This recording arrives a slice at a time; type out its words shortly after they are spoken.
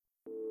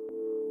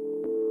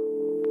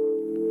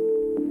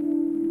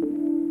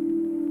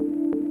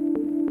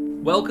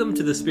Welcome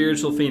to the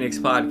Spiritual Phoenix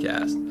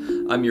Podcast.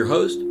 I'm your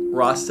host,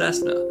 Ross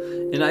Cessna,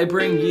 and I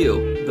bring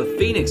you, the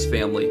Phoenix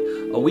family,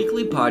 a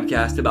weekly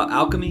podcast about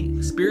alchemy,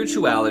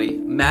 spirituality,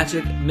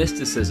 magic,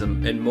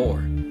 mysticism, and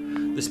more.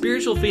 The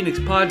Spiritual Phoenix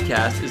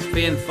Podcast is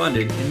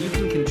fan-funded, and you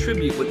can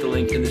contribute with the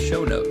link in the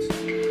show notes.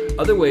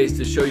 Other ways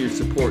to show your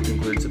support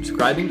include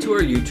subscribing to our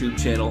YouTube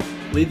channel,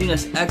 leaving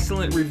us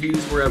excellent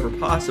reviews wherever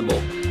possible,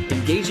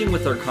 engaging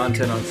with our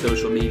content on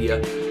social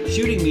media,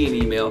 shooting me an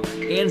email,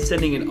 and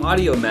sending an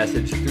audio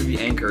message through the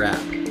Anchor app.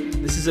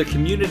 This is a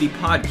community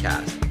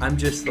podcast. I'm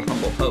just the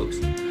humble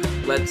host.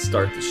 Let's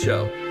start the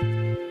show.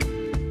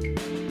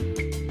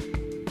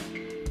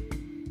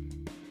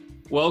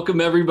 Welcome,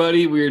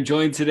 everybody. We are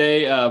joined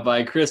today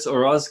by Chris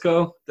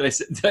Orozco. Did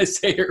I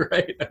say it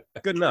right?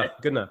 Good enough.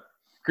 Good enough.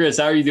 Chris,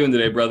 how are you doing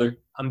today, brother?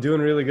 I'm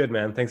doing really good,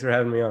 man. Thanks for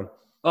having me on.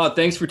 Oh,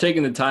 thanks for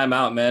taking the time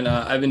out, man.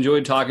 I've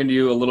enjoyed talking to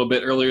you a little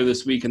bit earlier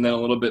this week and then a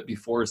little bit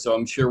before, so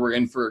I'm sure we're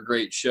in for a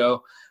great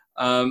show.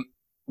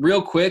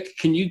 Real quick,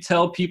 can you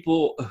tell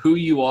people who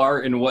you are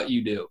and what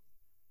you do?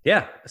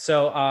 Yeah.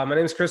 So my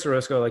name is Chris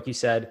Orozco, like you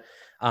said,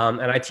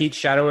 and I teach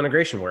shadow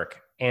integration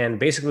work. And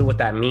basically what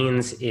that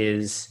means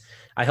is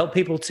I help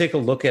people take a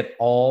look at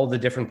all the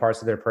different parts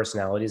of their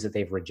personalities that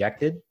they've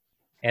rejected,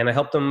 and I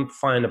help them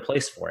find a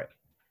place for it.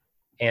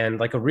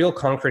 And like a real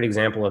concrete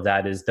example of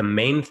that is the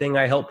main thing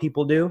I help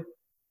people do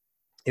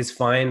is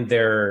find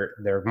their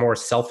more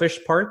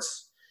selfish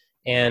parts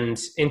and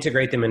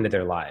integrate them into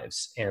their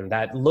lives. And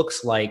that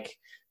looks like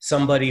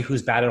somebody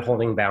who's bad at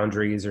holding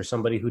boundaries, or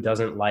somebody who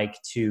doesn't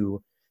like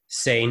to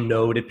say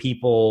no to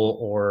people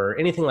or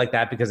anything like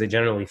that because they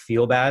generally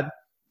feel bad.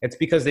 It's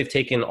because they've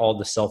taken all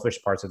the selfish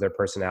parts of their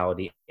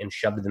personality and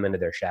shoved them into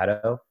their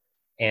shadow.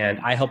 And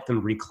I help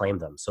them reclaim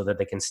them so that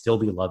they can still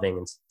be loving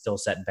and still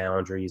set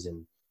boundaries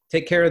and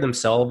take care of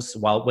themselves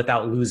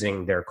without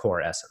losing their core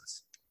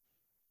essence.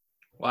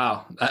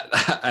 Wow.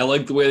 I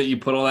like the way that you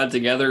put all that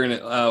together.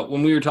 And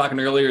when we were talking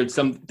earlier, it's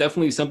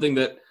definitely something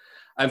that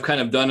I've kind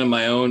of done in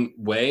my own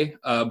way.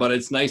 But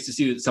it's nice to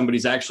see that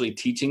somebody's actually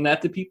teaching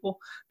that to people,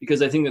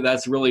 because I think that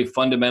that's really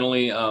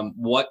fundamentally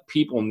what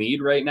people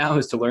need right now,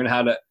 is to learn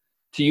how to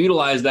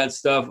utilize that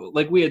stuff.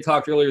 Like we had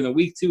talked earlier in the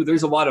week too,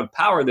 there's a lot of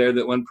power there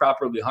that when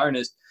properly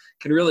harnessed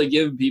can really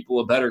give people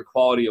a better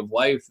quality of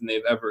life than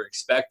they've ever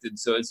expected.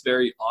 So it's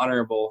very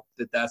honorable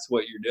that that's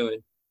what you're doing.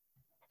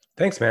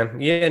 Thanks,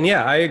 man. Yeah. And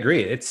yeah, I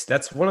agree.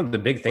 That's one of the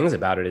big things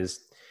about it is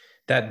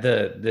that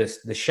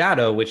the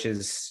shadow, which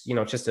is,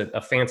 just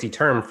a fancy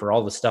term for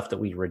all the stuff that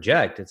we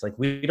reject. It's like,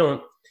 a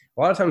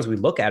lot of times we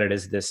look at it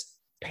as this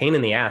pain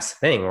in the ass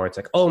thing, where it's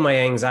like, oh, my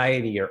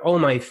anxiety, or oh,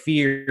 my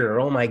fear, or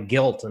oh, my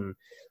guilt, and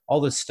all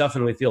this stuff.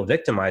 And we feel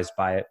victimized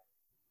by it.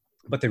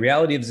 But the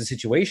reality of the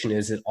situation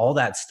is that all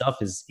that stuff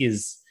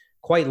is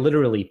quite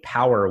literally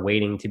power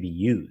waiting to be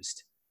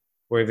used.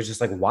 Where if it's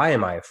just like, why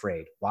am I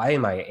afraid? Why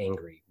am I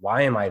angry?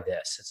 Why am I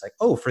this? It's like,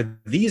 oh, for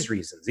these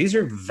reasons. These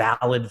are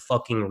valid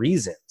fucking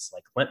reasons.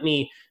 Like, let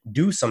me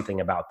do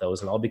something about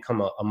those and I'll become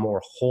a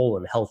more whole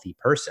and healthy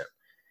person.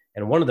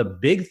 And one of the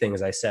big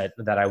things I said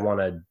that I want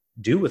to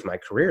do with my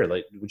career,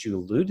 like which you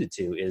alluded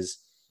to, is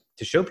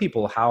to show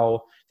people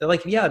how they're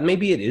like, yeah,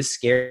 maybe it is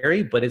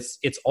scary, but it's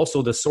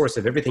also the source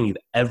of everything you've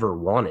ever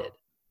wanted.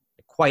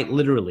 Quite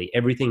literally,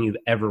 everything you've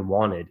ever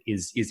wanted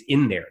is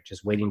in there,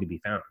 just waiting to be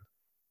found.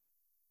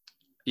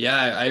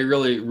 Yeah, I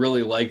really,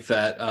 really like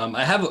that.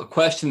 I have a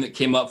question that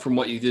came up from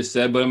what you just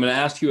said, but I'm going to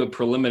ask you a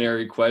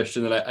preliminary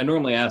question that I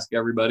normally ask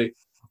everybody.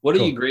 What are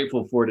you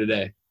grateful for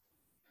today?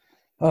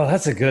 Oh,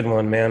 that's a good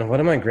one, man. What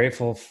am I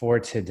grateful for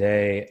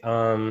today?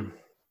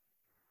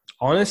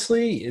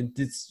 Honestly,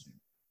 it's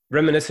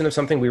reminiscent of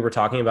something we were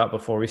talking about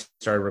before we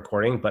started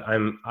recording, but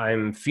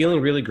I'm feeling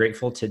really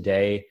grateful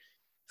today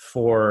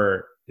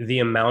for the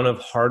amount of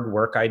hard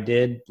work I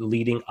did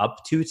leading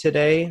up to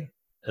today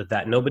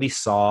that nobody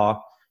saw,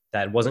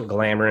 that wasn't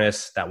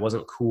glamorous, that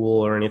wasn't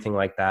cool or anything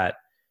like that.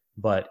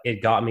 But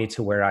it got me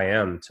to where I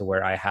am, to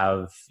where I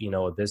have,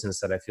 a business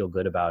that I feel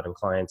good about and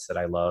clients that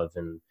I love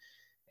and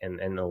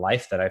a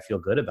life that I feel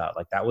good about.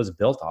 Like, that was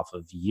built off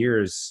of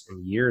years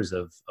and years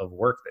of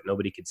work that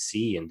nobody could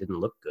see and didn't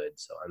look good.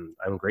 So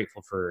I'm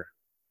grateful for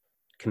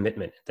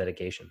commitment,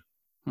 dedication.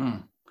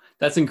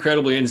 That's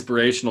incredibly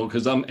inspirational,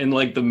 because I'm in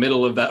like the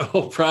middle of that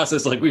whole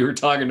process, like we were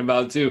talking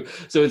about too.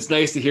 So it's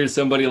nice to hear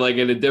somebody like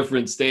at a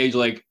different stage.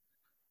 Like,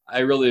 I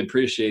really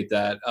appreciate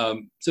that.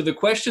 So the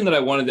question that I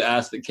wanted to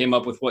ask that came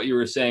up with what you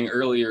were saying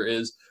earlier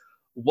is,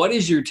 what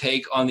is your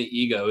take on the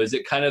ego? Is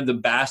it kind of the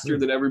bastard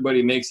that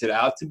everybody makes it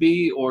out to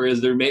be, or is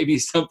there maybe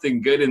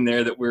something good in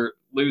there that we're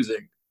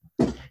losing?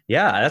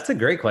 Yeah, that's a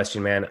great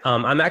question, man.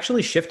 I'm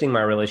actually shifting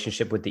my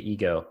relationship with the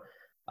ego,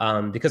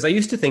 because I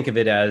used to think of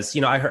it as,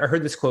 I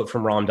heard this quote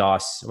from Ram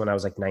Dass when I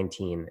was like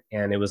 19,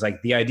 and it was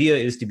like, the idea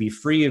is to be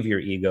free of your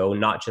ego,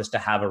 not just to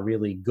have a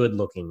really good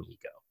looking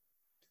ego.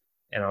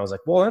 And I was like,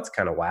 well, that's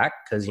kind of whack,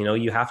 because,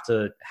 you have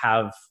to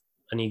have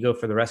an ego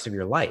for the rest of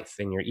your life,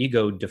 and your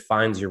ego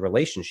defines your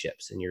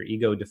relationships, and your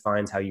ego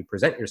defines how you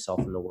present yourself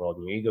in the world,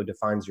 and your ego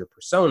defines your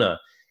persona,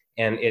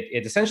 and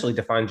it essentially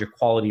defines your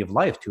quality of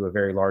life to a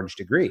very large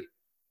degree.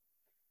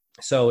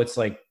 So it's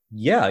like,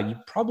 yeah, you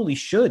probably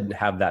should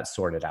have that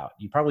sorted out.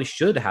 You probably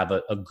should have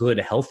a good,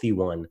 healthy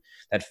one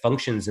that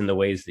functions in the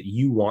ways that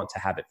you want to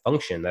have it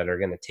function, that are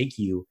going to take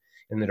you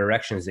in the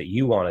directions that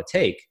you want to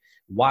take,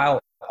 while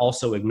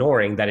also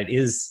ignoring that it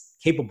is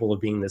capable of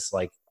being this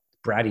like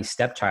bratty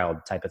stepchild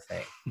type of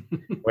thing,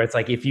 where it's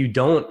like, if you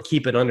don't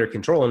keep it under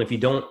control, and if you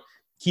don't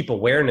keep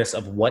awareness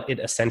of what it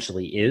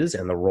essentially is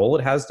and the role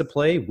it has to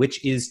play,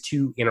 which is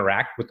to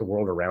interact with the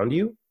world around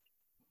you,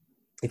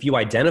 if you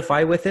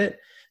identify with it,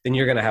 then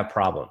you're going to have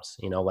problems.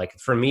 Like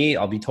for me,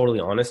 I'll be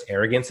totally honest,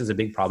 arrogance is a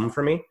big problem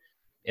for me.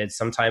 It's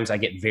sometimes I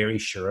get very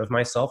sure of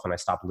myself and I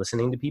stop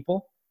listening to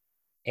people,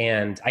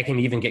 and I can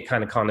even get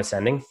kind of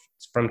condescending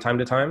from time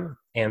to time.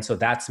 And so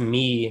that's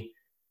me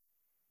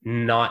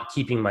not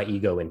keeping my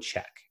ego in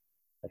check.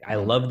 Like I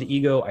love the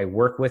ego. I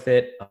work with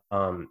it.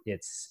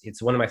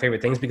 It's one of my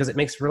favorite things because it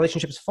makes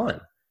relationships fun,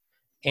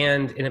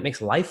 and it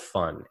makes life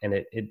fun, and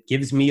it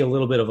gives me a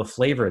little bit of a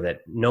flavor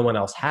that no one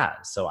else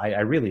has. So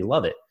I really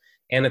love it.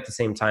 And at the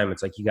same time,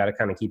 it's like, you got to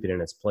kind of keep it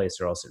in its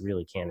place, or else it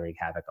really can wreak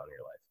havoc on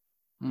your life.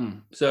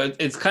 So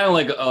it's kind of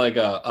like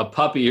a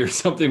puppy or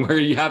something, where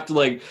you have to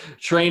like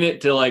train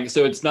it to like,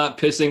 so it's not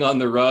pissing on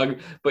the rug,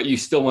 but you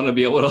still want to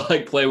be able to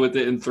like play with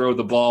it and throw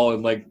the ball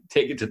and like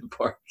take it to the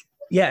park.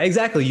 Yeah,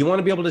 exactly. You want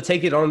to be able to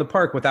take it on the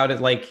park without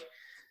it like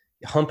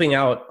humping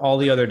out all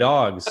the other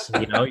dogs.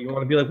 You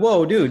want to be like,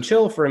 whoa, dude,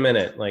 chill for a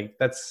minute. Like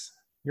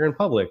you're in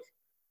public.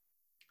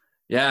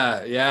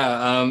 Yeah.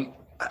 Yeah.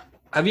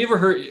 Have you ever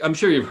heard, I'm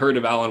sure you've heard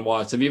of Alan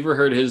Watts. Have you ever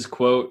heard his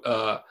quote,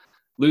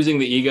 losing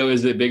the ego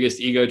is the biggest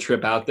ego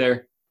trip out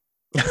there?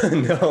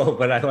 No,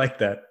 but I like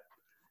that.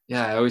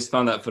 Yeah, I always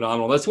found that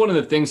phenomenal. That's one of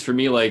the things for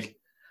me. Like,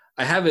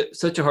 I have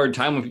such a hard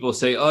time when people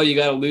say, oh, you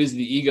got to lose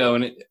the ego.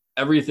 And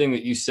everything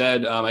that you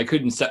said, I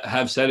couldn't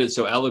have said it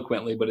so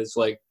eloquently, but it's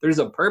like, there's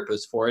a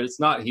purpose for it. It's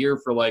not here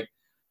for like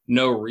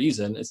no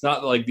reason. It's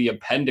not like the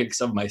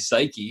appendix of my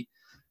psyche.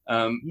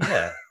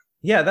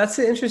 Yeah, that's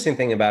the interesting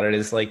thing about it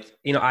is like,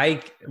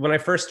 when I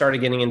first started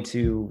getting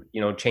into,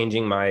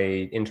 changing my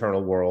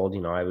internal world,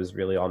 I was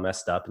really all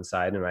messed up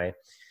inside, and I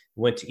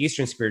went to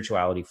Eastern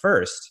spirituality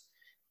first,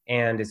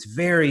 and it's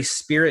very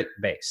spirit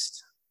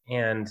based.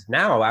 And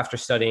now after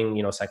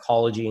studying,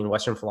 psychology and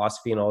Western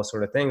philosophy and all those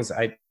sort of things,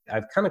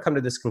 I've kind of come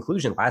to this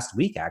conclusion last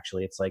week,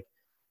 actually. It's like,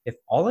 if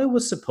all I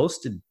was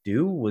supposed to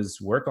do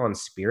was work on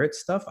spirit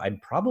stuff, I'd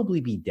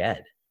probably be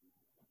dead.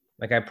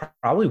 Like I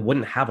probably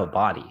wouldn't have a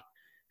body.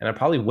 And I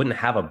probably wouldn't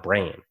have a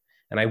brain,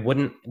 and I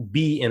wouldn't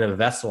be in a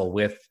vessel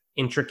with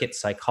intricate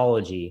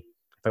psychology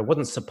if I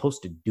wasn't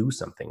supposed to do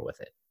something with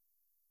it.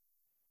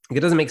 It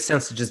doesn't make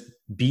sense to just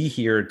be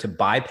here to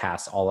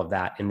bypass all of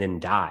that and then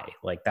die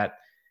like that,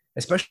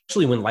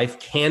 especially when life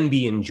can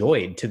be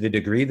enjoyed to the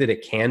degree that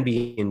it can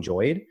be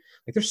enjoyed.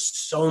 Like there's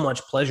so much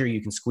pleasure you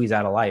can squeeze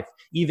out of life,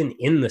 even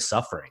in the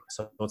suffering.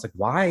 So it's like,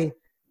 why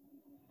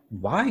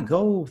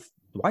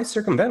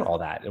circumvent all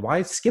that?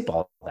 Why skip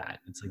all that?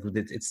 It's like,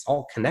 it's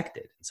all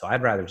connected. So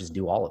I'd rather just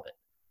do all of it.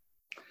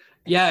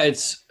 Yeah.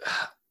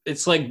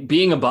 It's like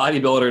being a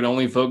bodybuilder and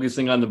only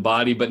focusing on the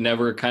body, but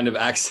never kind of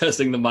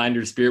accessing the mind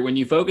or spirit. When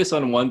you focus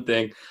on one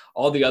thing,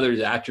 all the others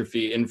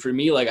atrophy. And for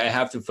me, like I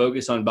have to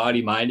focus on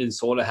body, mind, and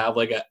soul to have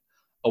like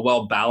a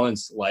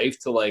well-balanced life,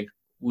 to like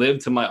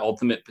live to my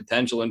ultimate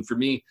potential. And for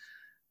me,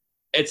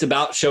 it's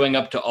about showing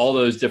up to all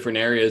those different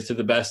areas to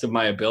the best of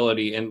my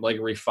ability, and like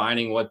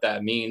refining what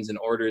that means in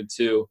order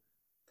to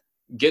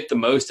get the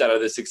most out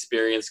of this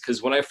experience.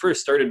 Because when I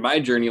first started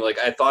my journey, like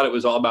I thought it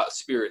was all about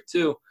spirit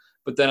too.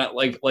 But then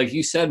like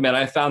you said, man,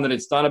 I found that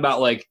it's not about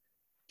like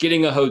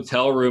getting a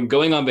hotel room,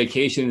 going on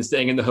vacation and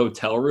staying in the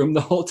hotel room the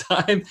whole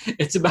time.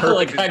 It's about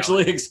like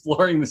actually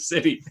exploring the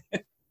city.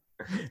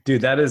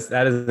 Dude, that is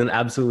an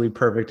absolutely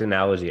perfect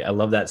analogy. I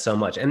love that so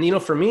much.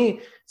 And for me,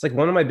 it's like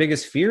one of my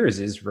biggest fears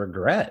is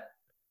regret.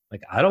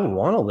 Like, I don't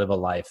want to live a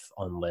life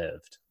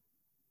unlived.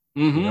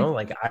 Mm-hmm.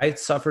 Like I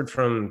suffered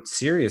from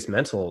serious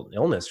mental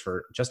illness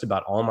for just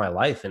about all my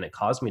life, and it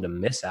caused me to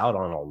miss out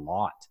on a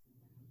lot.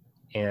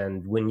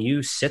 And when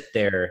you sit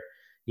there,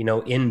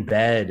 in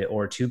bed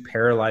or too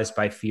paralyzed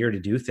by fear to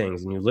do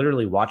things, and you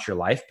literally watch your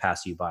life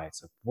pass you by,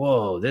 it's like,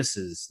 whoa, this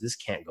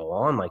can't go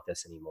on like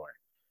this anymore.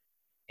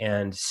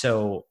 And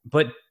so,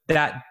 but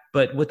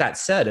with that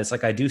said, it's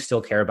like, I do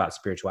still care about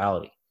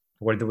spirituality,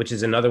 which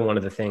is another one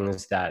of the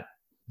things that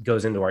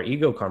goes into our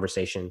ego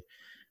conversation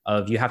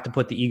of, you have to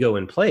put the ego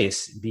in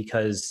place,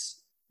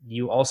 because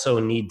you also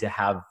need to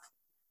have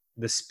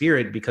the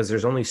spirit, because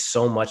there's only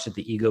so much that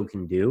the ego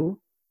can do.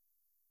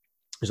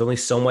 There's only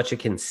so much it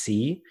can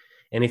see.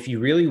 And if you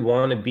really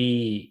want to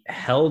be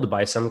held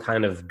by some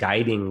kind of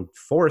guiding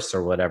force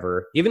or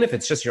whatever, even if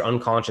it's just your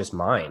unconscious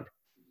mind,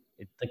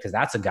 because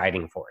that's a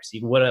guiding force,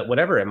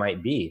 whatever it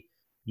might be,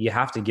 you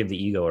have to give the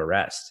ego a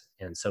rest.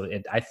 And so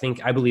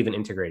I believe in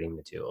integrating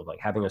the two, of like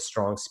having a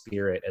strong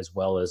spirit as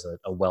well as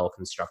a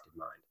well-constructed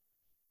mind.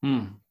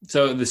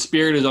 So the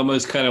spirit is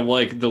almost kind of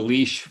like the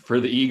leash for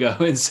the ego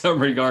in some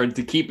regard,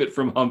 to keep it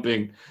from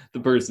humping the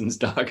person's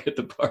dog at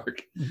the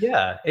park.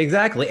 Yeah,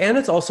 exactly. And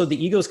it's also,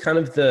 the ego is kind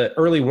of the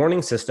early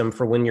warning system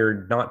for when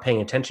you're not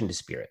paying attention to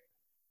spirit.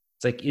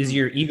 It's like, is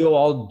your ego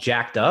all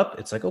jacked up?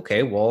 It's like,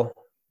 okay, well,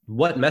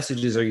 what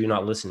messages are you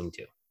not listening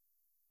to?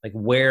 Like,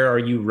 where are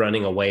you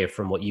running away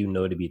from what you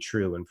know to be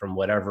true and from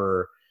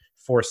whatever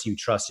force you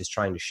trust is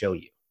trying to show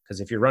you?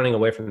 Because if you're running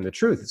away from the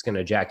truth, it's going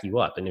to jack you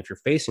up. And if you're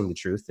facing the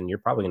truth, then you're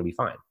probably going to be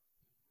fine.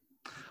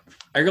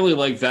 I really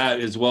like that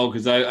as well,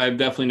 because I've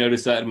definitely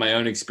noticed that in my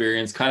own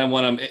experience. Kind of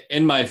when I'm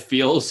in my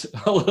feels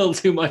a little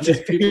too much,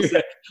 as people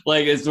say,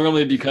 like it's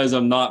normally because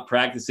I'm not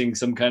practicing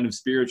some kind of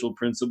spiritual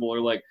principle or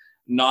like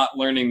not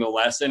learning the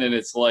lesson. And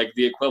it's like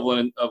the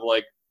equivalent of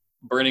like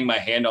burning my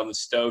hand on the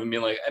stove and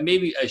being like,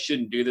 maybe I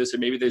shouldn't do this, or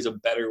maybe there's a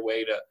better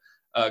way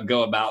to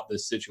go about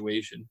this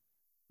situation.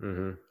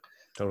 Mm-hmm.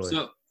 Totally.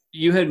 So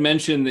you had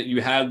mentioned that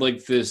you had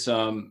like this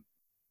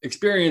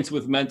experience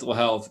with mental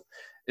health.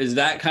 Is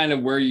that kind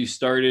of where you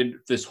started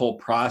this whole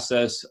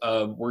process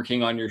of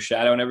working on your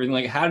shadow and everything?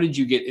 Like, how did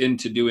you get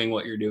into doing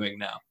what you're doing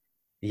now?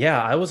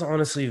 Yeah, I was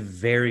honestly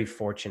very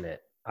fortunate.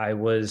 I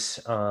was,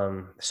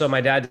 so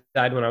my dad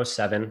died when I was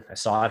 7. I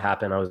saw it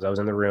happen. I was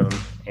in the room,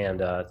 and,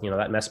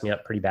 that messed me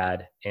up pretty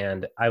bad.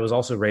 And I was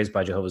also raised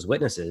by Jehovah's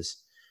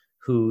Witnesses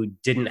who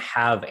didn't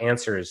have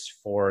answers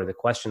for the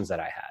questions that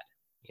I had,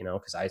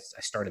 because I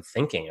started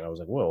thinking, and I was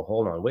like, whoa,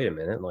 hold on, wait a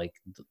minute. Like,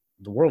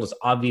 the world is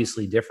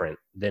obviously different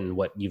than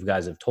what you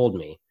guys have told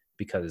me,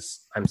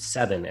 because I'm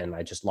 7 and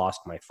I just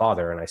lost my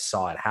father and I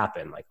saw it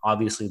happen. Like,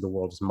 obviously the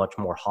world is much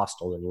more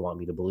hostile than you want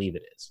me to believe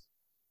it is.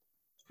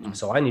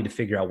 So I need to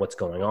figure out what's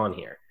going on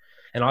here.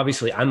 And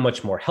obviously I'm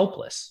much more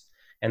helpless.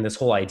 And this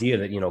whole idea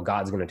that,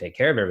 God's going to take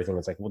care of everything,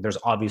 it's like, well, there's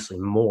obviously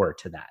more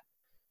to that.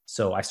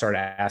 So I started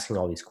asking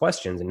all these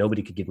questions and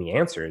nobody could give me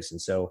answers.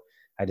 And so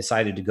I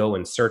decided to go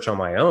and search on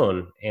my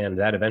own. And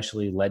that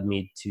eventually led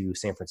me to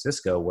San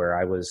Francisco, where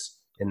I was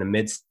in the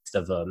midst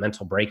of a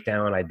mental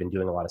breakdown. I'd been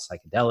doing a lot of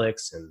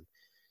psychedelics, and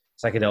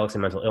psychedelics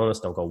and mental illness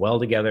don't go well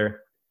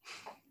together,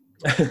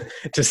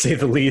 to say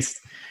the least.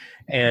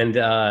 And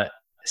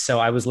so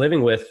I was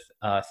living with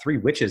 3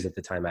 witches at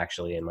the time,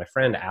 actually. And my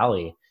friend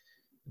Allie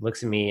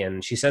looks at me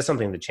and she says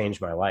something that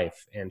changed my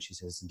life. And she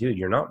says, dude,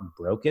 you're not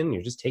broken.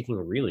 You're just taking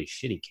really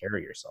shitty care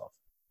of yourself.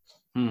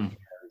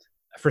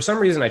 For some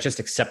reason, I just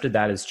accepted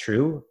that as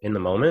true in the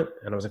moment.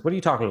 And I was like, what are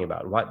you talking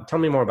about? Tell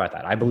me more about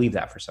that. I believe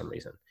that for some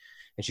reason.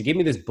 And she gave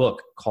me this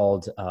book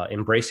called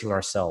Embracing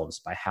Ourselves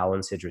by Hal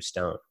and Sidra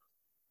Stone.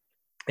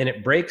 And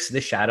it breaks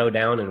the shadow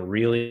down, and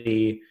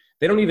really,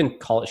 they don't even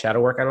call it shadow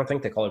work. I don't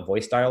think they call it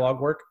voice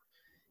dialogue work.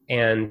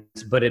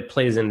 But it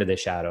plays into the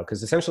shadow,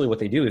 because essentially what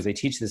they do is they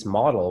teach this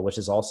model, which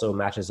is also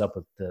matches up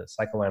with the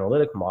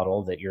psychoanalytic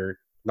model, that you're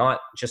not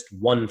just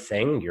one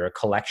thing, you're a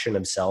collection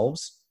of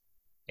selves.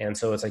 And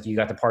so it's like, you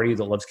got the part of you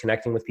that loves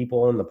connecting with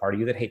people and the part of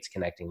you that hates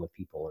connecting with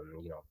people,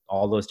 and,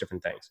 all those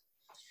different things.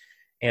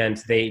 And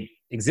they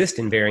exist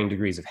in varying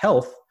degrees of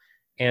health,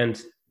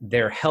 and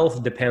their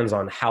health depends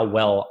on how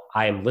well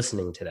I am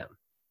listening to them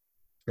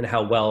and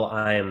how well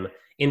I'm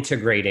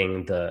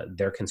integrating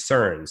their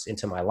concerns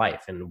into my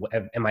life, and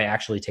am I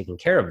actually taking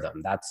care of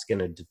them? That's going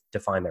to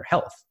define their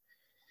health.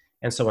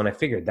 And so when I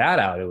figured that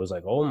out, it was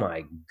like, oh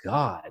my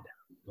God,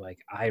 like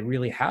I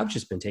really have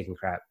just been taking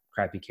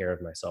crappy care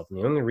of myself. And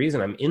the only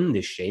reason I'm in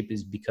this shape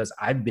is because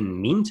I've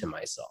been mean to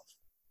myself.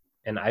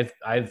 And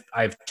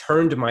I've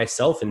turned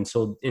myself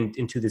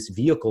into this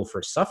vehicle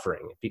for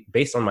suffering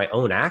based on my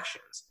own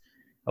actions.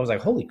 I was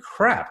like, holy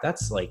crap,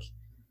 that's like,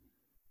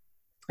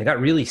 I got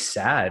really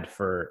sad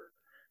for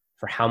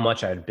how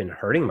much I'd been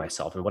hurting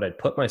myself and what I'd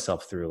put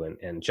myself through,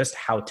 and just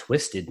how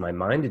twisted my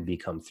mind had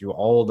become through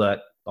all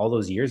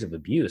those years of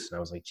abuse. And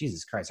I was like,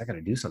 Jesus Christ, I got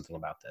to do something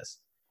about this.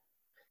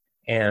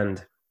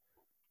 And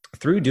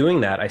through doing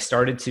that, I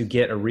started to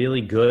get a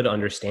really good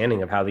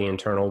understanding of how the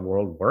internal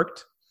world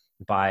worked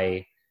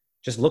by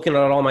just looking at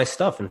all my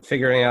stuff and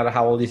figuring out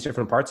how all these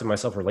different parts of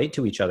myself relate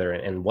to each other,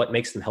 and what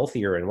makes them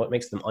healthier and what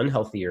makes them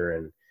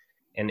unhealthier.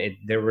 And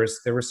there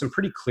were some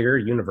pretty clear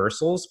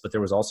universals, but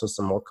there was also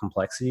some more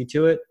complexity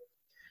to it.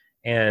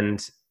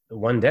 And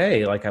one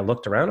day, like, I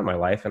looked around at my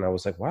life and I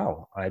was like,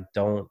 wow, I'm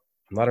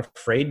not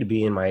afraid to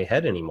be in my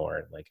head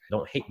anymore. Like, I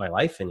don't hate my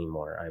life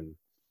anymore.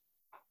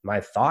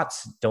 My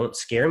thoughts don't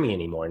scare me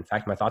anymore. In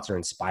fact, my thoughts are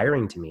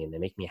inspiring to me and they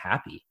make me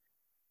happy.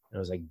 And I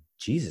was like,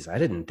 Jesus, I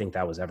didn't think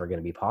that was ever going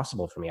to be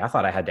possible for me. I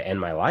thought I had to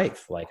end my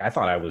life. Like, I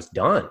thought I was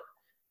done.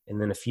 And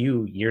then a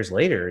few years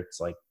later, it's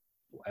like,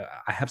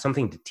 I have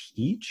something to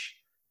teach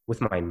with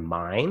my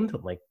mind.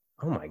 Like,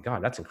 oh my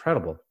God, that's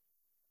incredible.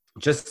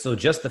 Just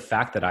the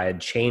fact that I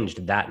had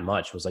changed that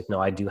much was like,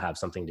 no, I do have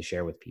something to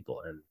share with people,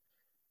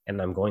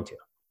 and I'm going to.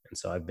 And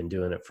so I've been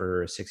doing it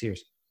for 6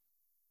 years.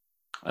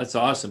 That's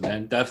awesome,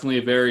 man. Definitely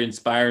a very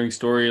inspiring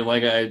story.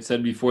 Like I had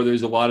said before,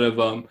 there's a lot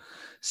of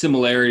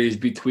similarities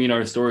between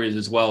our stories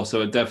as well.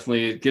 So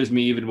it gives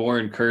me even more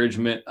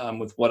encouragement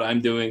with what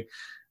I'm doing.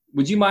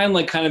 Would you mind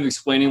like kind of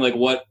explaining like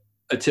what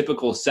a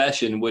typical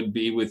session would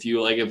be with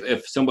you? Like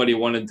if somebody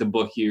wanted to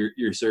book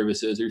your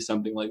services or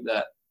something like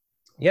that?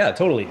 Yeah,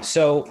 totally.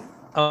 So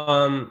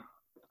so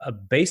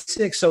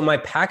my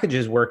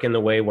packages work in the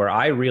way where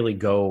I really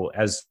go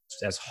as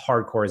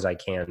hardcore as I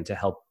can to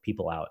help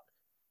people out.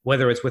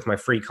 whether it's with my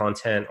free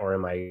content or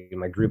in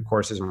my group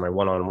courses or my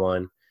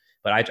one-on-one.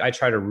 But I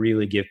try to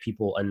really give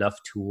people enough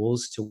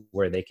tools to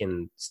where they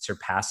can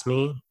surpass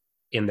me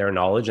in their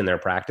knowledge and their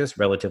practice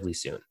relatively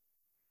soon.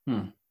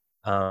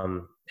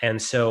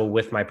 And so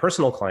with my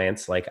personal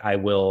clients, like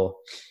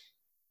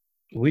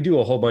we do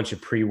a whole bunch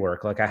of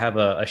pre-work. Like I have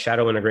a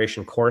shadow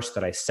integration course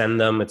that I send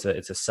them. It's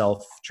a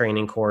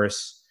self-training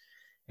course.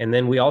 And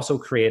then we also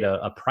create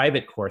a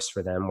private course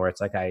for them where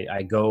it's like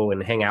I go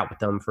and hang out with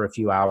them for a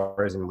few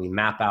hours and we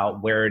map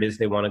out where it is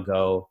they want to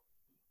go.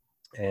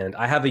 And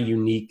I have a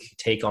unique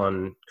take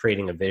on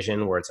creating a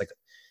vision where it's like,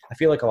 I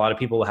feel like a lot of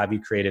people will have you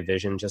create a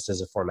vision just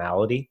as a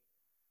formality.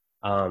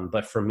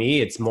 But for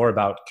me, it's more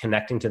about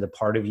connecting to the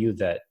part of you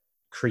that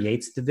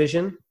creates the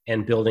vision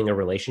and building a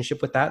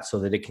relationship with that so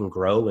that it can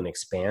grow and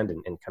expand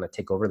and kind of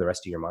take over the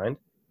rest of your mind.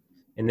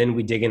 And then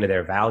we dig into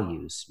their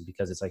values,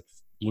 because it's like,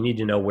 you need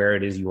to know where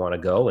it is you want to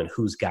go and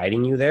who's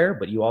guiding you there,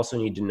 but you also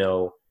need to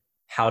know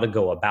how to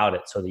go about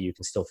it so that you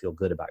can still feel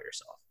good about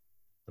yourself.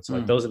 And so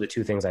like, those are the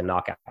two things I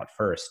knock out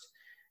first,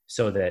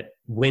 so that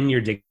when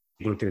you're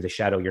digging through the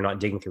shadow, you're not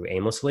digging through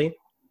aimlessly,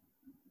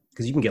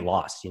 because you can get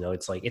lost. You know,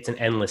 it's like, it's an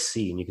endless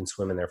sea and you can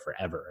swim in there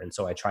forever. And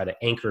so I try to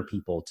anchor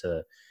people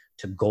to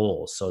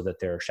goals so that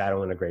their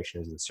shadow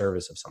integration is in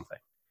service of something.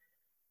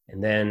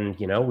 And then,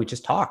 you know, we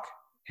just talk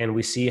and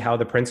we see how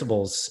the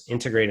principles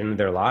integrate into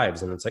their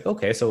lives. And it's like,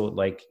 okay, so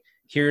like,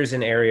 here's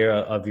an area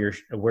of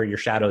where your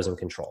shadow's in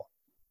control.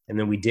 And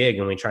then we dig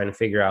and we try and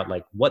figure out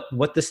like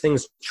what this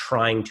thing's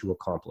trying to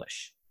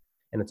accomplish.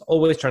 And it's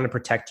always trying to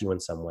protect you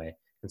in some way.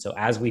 And so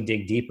as we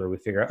dig deeper, we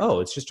figure out, oh,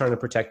 it's just trying to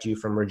protect you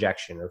from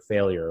rejection or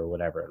failure or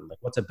whatever. And like,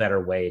 what's a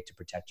better way to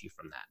protect you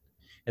from that?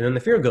 And then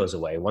the fear goes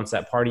away. Once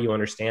that part of you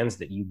understands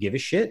that you give a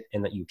shit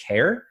and that you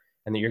care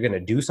and that you're going to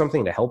do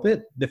something to help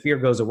it, the fear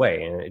goes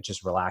away and it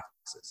just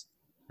relaxes.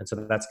 And so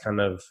that's kind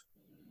of,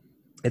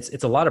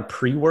 it's a lot of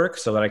pre-work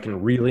so that I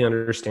can really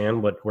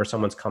understand where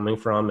someone's coming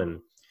from, and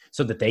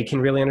so that they can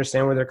really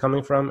understand where they're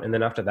coming from. And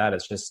then after that,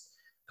 it's just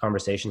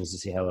conversations to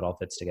see how it all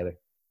fits together.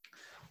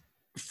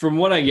 From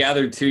what I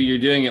gathered too, you're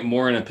doing it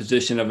more in a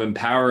position of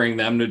empowering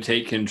them to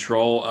take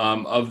control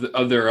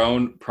of their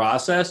own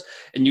process,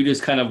 and you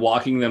just kind of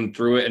walking them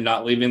through it and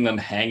not leaving them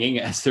hanging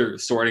as they're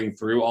sorting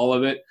through all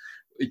of it,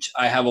 which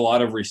I have a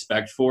lot of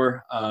respect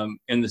for,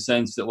 in the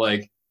sense that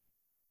like,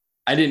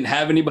 I didn't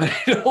have anybody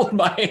to hold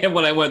my hand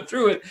when I went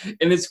through it,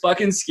 and it's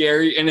fucking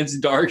scary and it's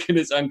dark and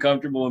it's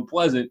uncomfortable and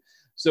pleasant.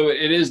 So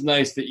it is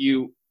nice that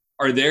you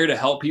are there to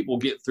help people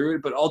get through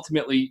it, but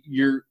ultimately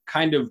you're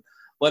kind of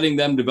letting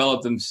them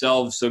develop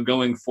themselves. So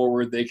going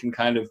forward, they can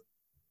kind of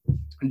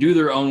do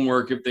their own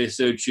work if they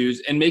so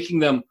choose, and making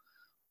them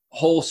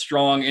whole,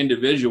 strong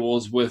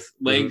individuals with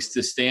legs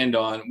to stand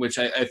on, which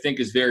I think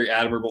is very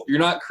admirable. You're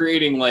not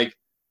creating like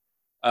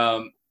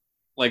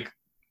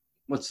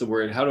what's the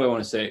word? How do I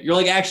want to say it? You're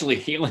like actually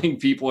healing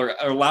people, or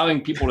allowing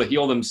people to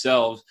heal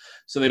themselves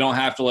so they don't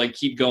have to like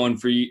keep going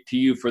to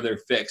you for their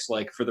fix,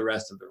 like for the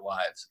rest of their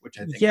lives, which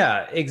I think.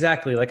 Yeah,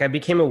 exactly. Like I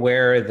became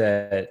aware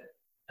that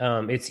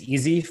it's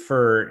easy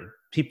for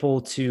people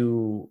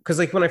to, because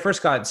like when I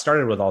first got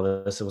started with all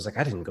this, it was like,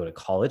 I didn't go to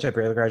college. I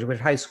barely graduated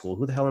high school.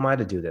 Who the hell am I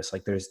to do this?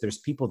 Like there's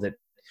people that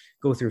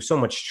go through so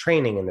much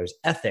training, and there's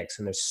ethics,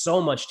 and there's so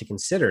much to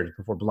consider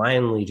before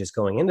blindly just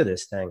going into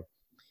this thing.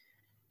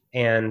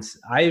 And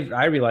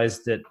I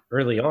realized that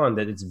early on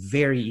that it's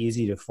very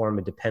easy to form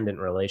a dependent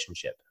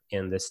relationship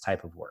in this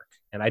type of work.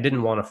 And I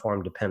didn't want to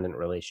form dependent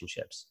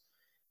relationships,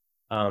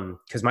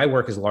 because my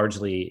work is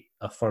largely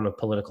a form of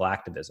political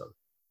activism,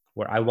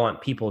 where I want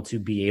people to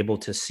be able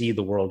to see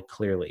the world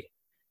clearly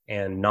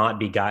and not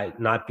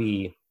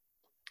be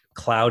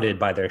clouded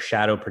by their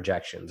shadow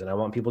projections. And I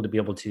want people to be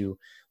able to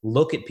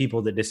look at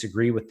people that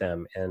disagree with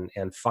them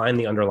and find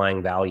the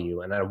underlying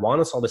value. And I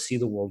want us all to see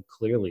the world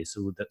clearly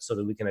so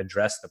that we can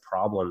address the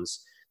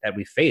problems that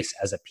we face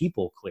as a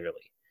people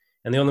clearly.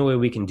 And the only way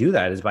we can do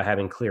that is by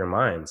having clear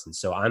minds. And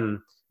so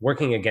I'm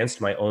working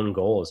against my own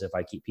goals if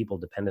I keep people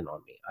dependent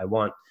on me. I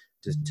want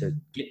to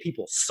get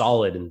people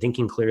solid and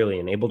thinking clearly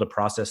and able to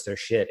process their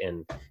shit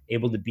and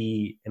able to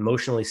be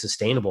emotionally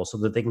sustainable so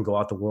that they can go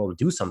out the world and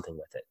do something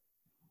with it.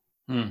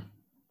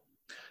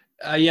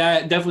 Yeah,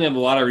 I definitely have a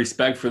lot of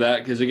respect for that,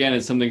 because again,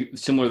 it's something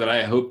similar that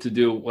I hope to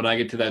do when I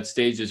get to that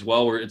stage as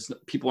well, where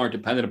people aren't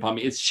dependent upon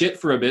me. It's shit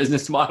for a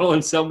business model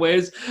in some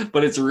ways,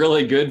 but it's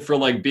really good for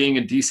like being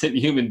a decent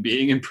human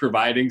being and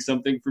providing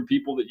something for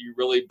people that you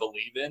really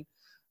believe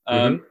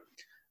in.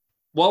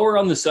 While we're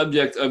on the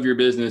subject of your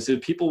business,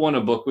 if people want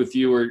to book with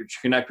you or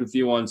connect with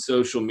you on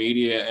social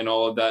media and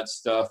all of that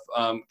stuff,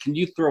 can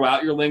you throw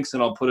out your links,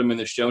 and I'll put them in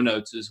the show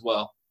notes as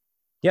well?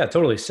 Yeah,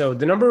 totally. So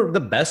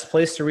the best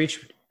place to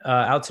reach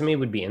out to me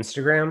would be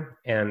Instagram,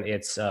 and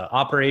it's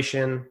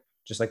operation,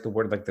 just like the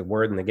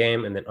word in the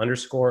game, and then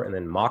underscore, and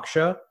then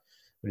moksha,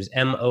 which is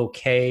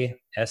Moksha,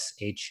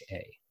 which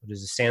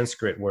is a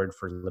Sanskrit word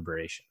for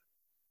liberation.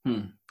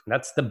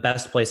 That's the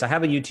best place. I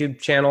have a YouTube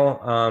channel.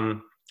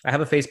 I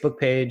have a Facebook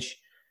page.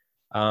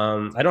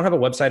 I don't have a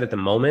website at the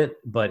moment,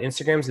 but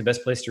Instagram is the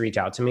best place to reach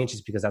out to me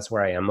just because that's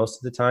where I am most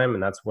of the time.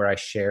 And that's where I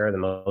share the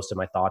most of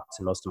my thoughts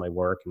and most of my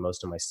work and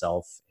most of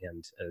myself.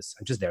 And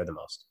I'm just there the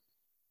most.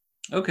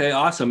 Okay,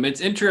 awesome. It's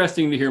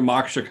interesting to hear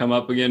Moksha come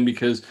up again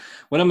because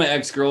one of my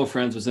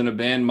ex-girlfriends was in a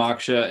band,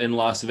 Moksha, in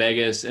Las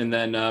Vegas. And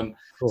then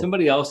Cool.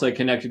 somebody else I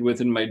connected with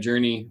in my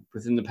journey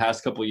within the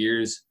past couple of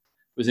years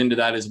was into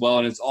that as well.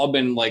 And it's all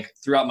been like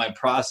throughout my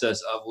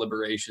process of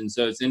liberation.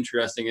 So it's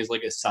interesting as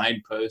like a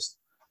signpost.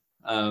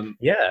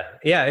 Yeah,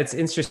 it's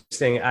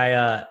interesting.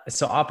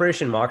 So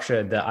Operation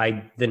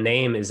Moksha, the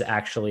name is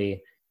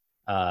actually,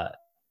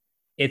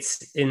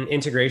 it's an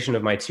integration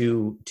of my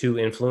two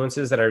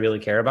influences that I really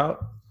care about.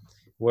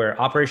 Where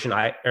Operation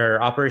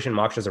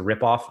Moksha is a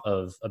ripoff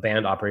of a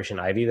band, Operation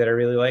Ivy, that I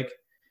really like,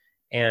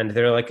 and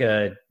they're like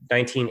a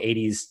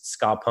 1980s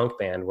ska punk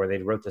band where they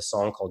wrote this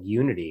song called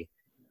Unity,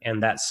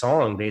 and that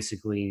song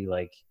basically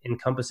like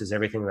encompasses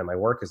everything that my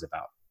work is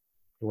about.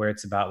 Where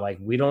it's about like,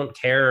 we don't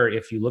care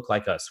if you look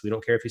like us, we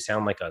don't care if you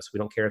sound like us, we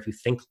don't care if you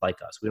think like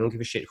us, we don't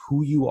give a shit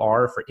who you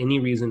are for any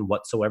reason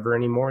whatsoever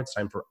anymore. It's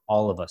time for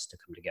all of us to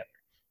come together,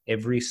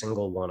 every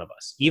single one of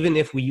us, even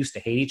if we used to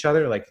hate each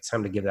other. Like, it's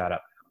time to give that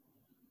up.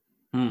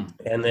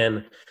 And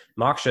then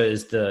Moksha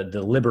is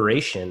the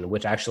liberation,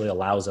 which actually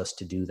allows us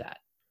to do that.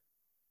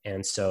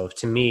 And so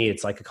to me,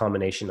 it's like a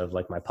combination of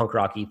like my punk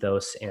rock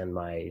ethos and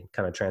my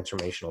kind of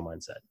transformational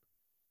mindset.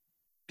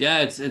 Yeah,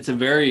 it's a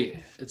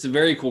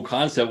very cool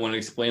concept when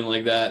explained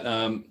like that.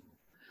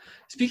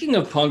 Speaking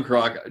of punk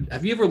rock,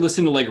 have you ever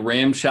listened to like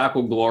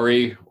Ramshackle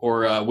Glory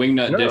or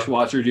Wingnut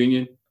Dishwasher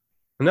Union?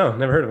 No,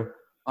 never heard of them.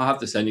 I'll have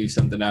to send you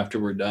something after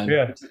we're done.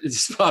 Yeah. It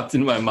just popped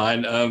in my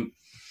mind.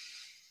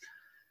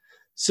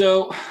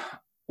 So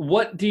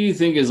what do you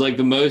think is like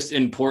the most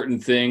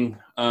important thing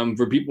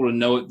for people to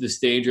know at this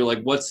stage, or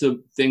like what's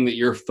the thing that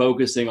you're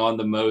focusing on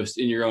the most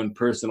in your own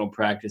personal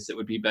practice that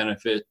would be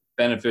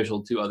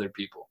beneficial to other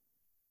people?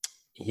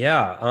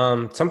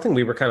 Yeah. Something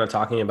we were kind of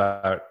talking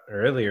about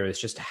earlier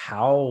is just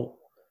how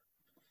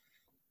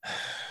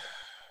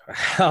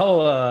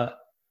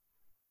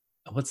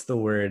what's the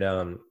word?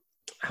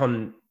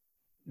 How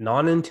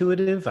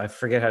non-intuitive, I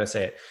forget how to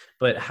say it,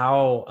 but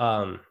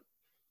how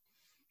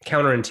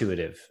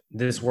counterintuitive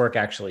this work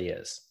actually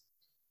is.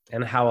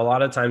 And how a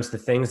lot of times the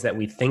things that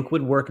we think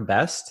would work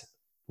best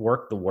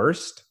work the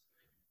worst.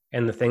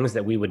 And the things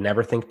that we would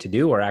never think to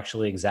do are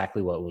actually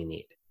exactly what we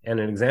need. And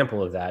an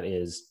example of that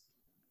is,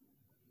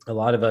 a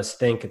lot of us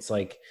think it's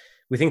like,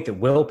 we think that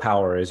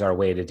willpower is our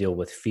way to deal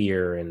with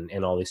fear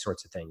and all these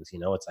sorts of things. You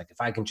know, it's like, if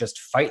I can just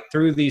fight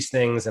through these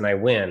things and I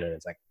win. And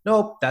it's like,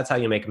 nope, that's how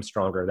you make them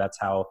stronger. That's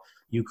how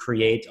you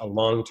create a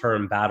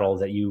long-term battle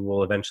that you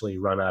will eventually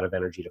run out of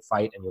energy to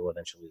fight and you'll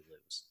eventually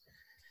lose.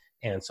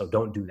 And so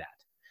don't do that.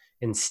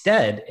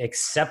 Instead,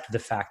 accept the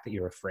fact that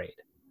you're afraid.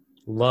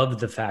 Love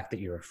the fact that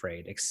you're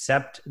afraid.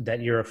 Accept that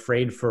you're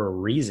afraid for a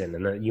reason,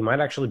 and that you might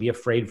actually be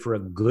afraid for a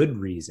good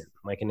reason.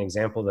 Like an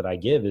example that I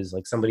give is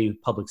like somebody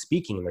public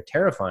speaking and they're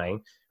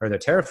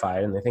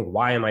terrified and they think,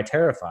 why am I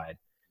terrified?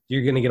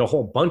 You're going to get a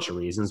whole bunch of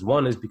reasons.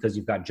 One is because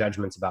you've got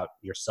judgments about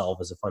yourself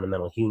as a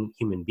fundamental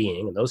human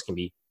being, and those can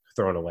be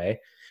thrown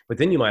away. But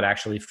then you might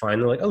actually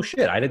find like, oh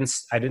shit, I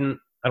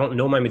don't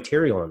know my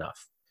material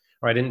enough,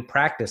 or I didn't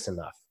practice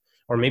enough,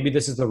 or maybe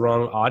this is the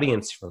wrong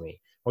audience for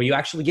me. Or you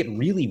actually get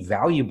really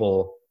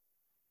valuable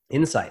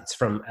insights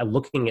from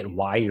looking at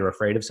why you're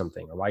afraid of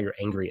something, or why you're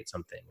angry at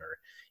something, or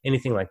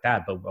anything like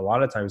that. But a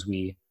lot of times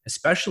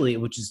especially,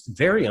 which is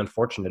very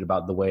unfortunate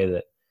about the way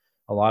that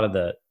a lot of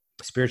the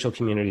spiritual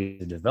community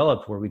is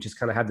developed, where we just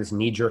kind of have this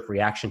knee-jerk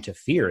reaction to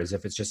fear as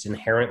if it's just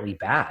inherently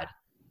bad.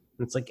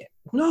 And it's like,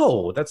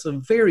 no, that's a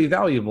very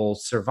valuable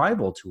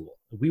survival tool.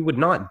 We would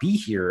not be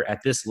here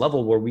at this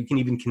level where we can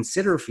even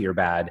consider fear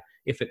bad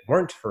if it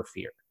weren't for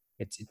fear.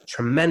 It's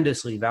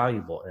tremendously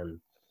valuable. And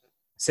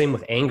same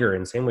with anger,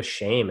 and same with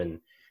shame, and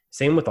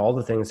same with all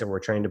the things that we're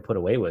trying to put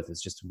away with.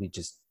 It's just,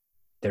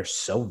 they're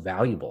so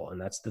valuable.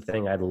 And that's the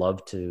thing I'd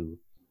love to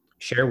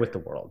share with the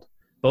world,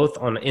 both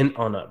on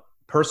a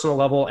personal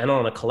level and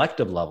on a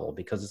collective level,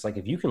 because it's like,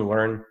 if you can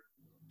learn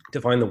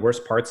to find the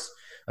worst parts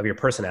of your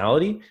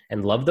personality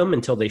and love them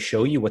until they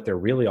show you what they're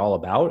really all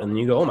about, and then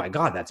you go, oh my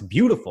God, that's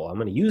beautiful, I'm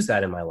going to use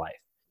that in my life.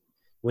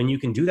 When you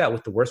can do that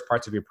with the worst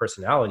parts of your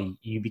personality,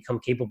 you become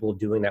capable of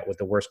doing that with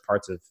the worst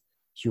parts of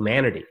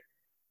humanity.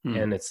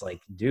 And it's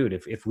like, dude,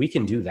 if we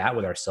can do that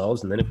with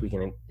ourselves, and then if we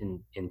can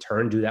in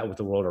turn do that with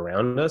the world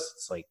around us,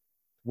 it's like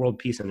world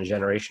peace in a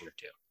generation or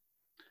two.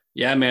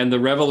 Yeah, man, the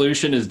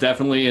revolution is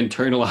definitely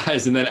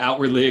internalized and then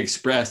outwardly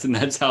expressed. And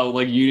that's how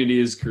like unity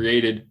is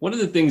created. One of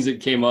the things that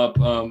came up,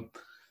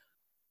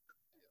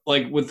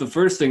 like with the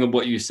first thing of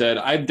what you said,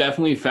 I've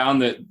definitely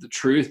found that the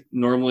truth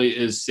normally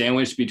is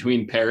sandwiched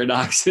between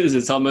paradoxes.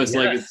 It's almost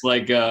like it's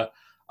like a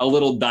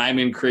little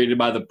diamond created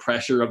by the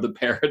pressure of the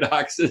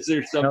paradoxes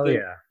or something.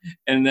 Hell yeah.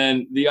 And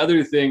then the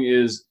other thing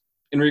is,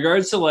 in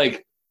regards to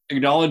like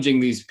acknowledging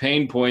these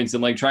pain points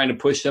and like trying to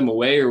push them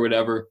away or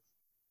whatever,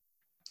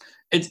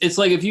 it's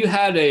like if you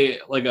had a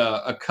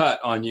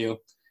cut on you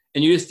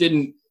and you just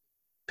didn't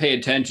pay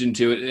attention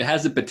to it, it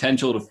has the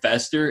potential to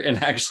fester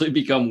and actually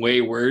become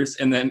way worse.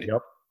 And then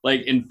Yep.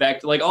 like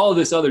infect like all of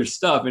this other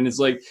stuff. And it's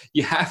like,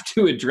 you have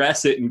to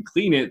address it and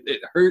clean it.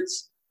 It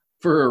hurts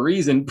for a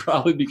reason,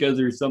 probably because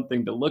there's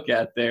something to look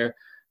at there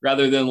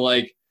rather than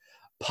like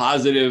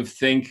positive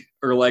think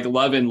or like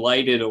love and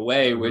light it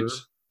away, Mm-hmm. which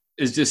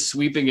is just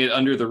sweeping it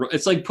under the,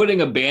 it's like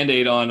putting a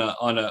Band-Aid on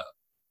a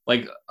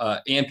like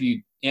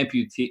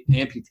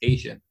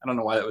amputation. I don't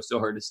know why that was so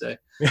hard to say.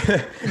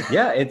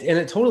 Yeah, and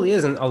it totally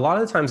is. And a lot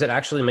of the times it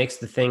actually makes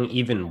the thing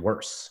even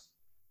worse.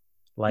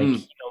 Like,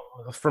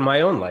 for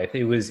my own life,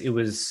 it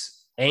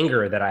was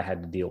anger that I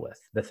had to deal with.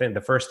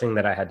 The first thing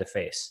that I had to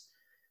face,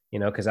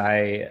 because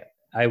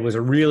I was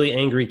a really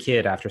angry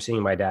kid after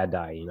seeing my dad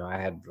die. I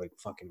had like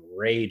fucking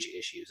rage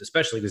issues,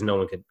 especially because no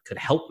one could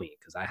help me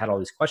because I had all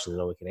these questions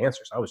no one could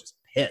answer. So I was just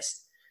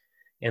pissed.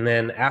 And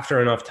then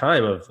after enough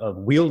time of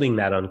wielding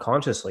that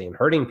unconsciously and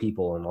hurting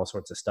people and all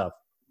sorts of stuff,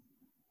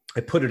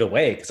 I put it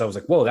away because I was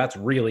like, whoa, that's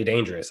really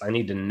dangerous. I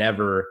need to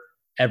never,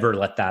 ever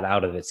let that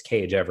out of its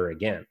cage ever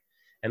again.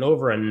 And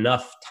over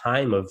enough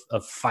time of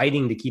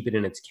fighting to keep it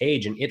in its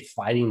cage and it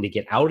fighting to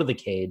get out of the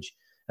cage,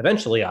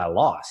 eventually I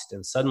lost.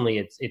 And suddenly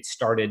it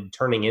started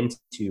turning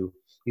into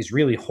these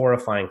really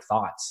horrifying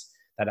thoughts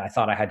that I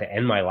thought I had to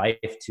end my life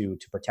to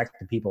protect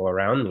the people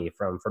around me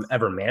from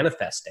ever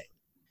manifesting.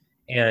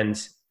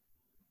 And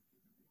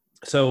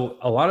so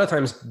a lot of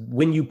times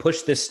when you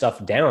push this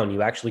stuff down,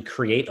 you actually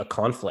create a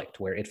conflict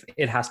where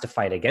it has to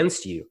fight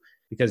against you,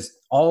 because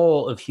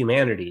all of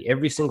humanity,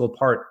 every single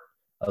part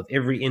of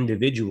every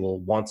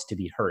individual wants to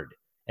be heard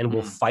and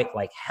will fight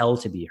like hell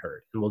to be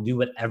heard and will do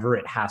whatever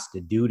it has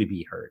to do to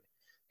be heard.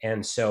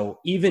 And so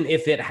even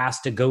if it has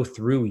to go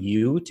through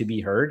you to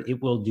be heard,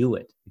 it will do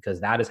it,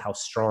 because that is how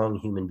strong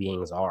human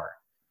beings are.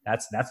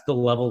 That's the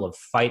level of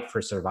fight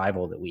for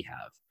survival that we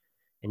have.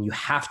 And you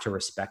have to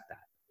respect that.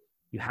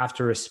 You have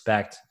to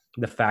respect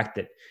the fact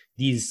that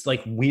these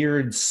like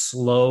weird,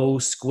 slow,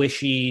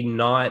 squishy,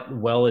 not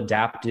well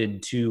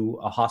adapted to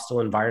a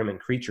hostile environment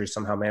creatures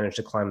somehow manage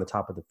to climb the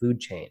top of the food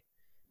chain.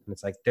 And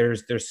it's like,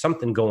 there's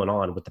something going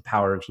on with the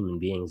power of human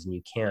beings, and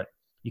you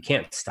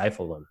can't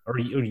stifle them, or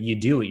you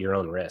do at your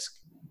own risk,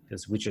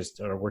 because we're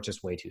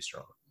just way too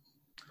strong.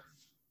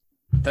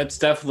 That's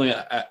definitely,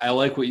 I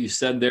like what you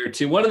said there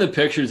too. One of the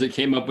pictures that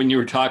came up when you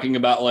were talking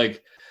about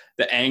like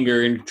the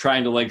anger and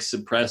trying to like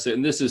suppress it,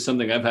 and this is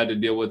something I've had to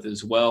deal with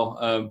as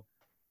well.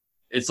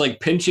 It's like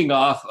pinching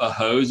off a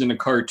hose in a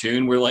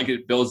cartoon where like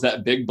it builds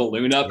that big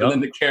balloon up, and then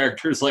the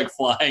character's like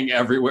flying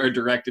everywhere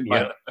directed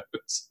by the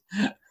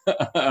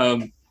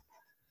hose.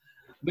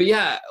 But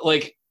yeah,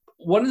 like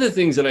one of the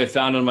things that I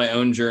found on my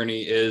own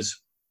journey is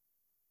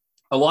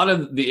a lot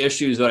of the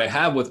issues that I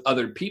have with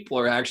other people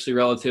are actually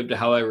relative to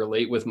how I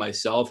relate with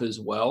myself as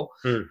well.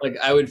 Like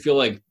I would feel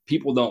like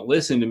people don't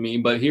listen to me,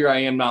 but here I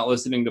am not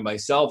listening to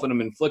myself, and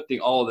I'm inflicting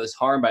all of this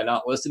harm by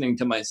not listening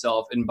to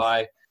myself, and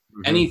by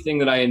anything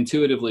that I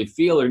intuitively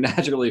feel or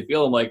naturally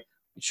feel. I'm like,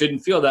 it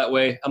shouldn't feel that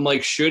way. I'm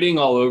like shooting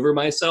all over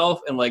myself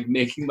and like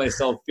making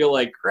myself feel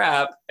like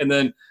crap, and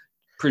then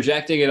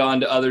projecting it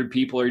onto other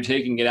people or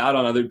taking it out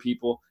on other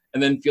people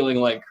and then feeling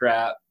like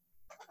crap.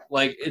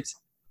 Like it's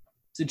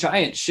a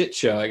giant shit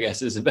show, I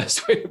guess is the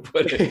best way to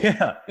put it.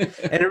 Yeah.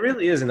 And it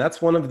really is. And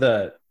that's one of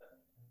the,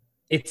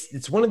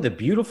 it's one of the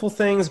beautiful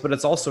things, but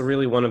it's also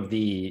really one of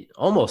the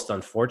almost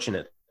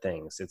unfortunate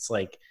things. It's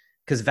like,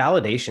 because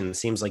validation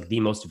seems like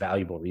the most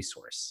valuable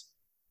resource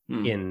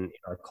in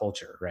our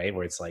culture, right?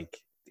 Where it's like,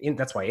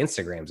 that's why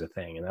Instagram's a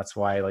thing. And that's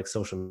why like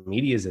social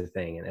media is a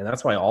thing. And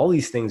that's why all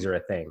these things are a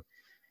thing.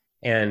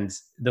 And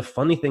the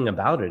funny thing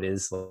about it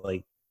is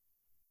like,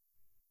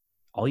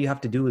 all you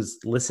have to do is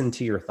listen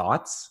to your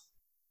thoughts,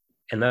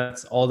 and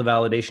that's all the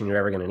validation you're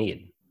ever going to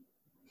need.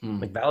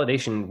 Like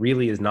validation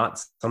really is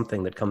not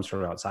something that comes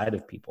from outside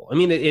of people. I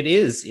mean, it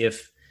is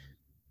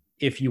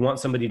if you want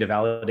somebody to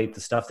validate the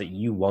stuff that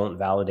you won't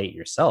validate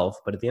yourself.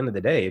 But at the end of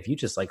the day, if you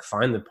just like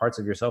find the parts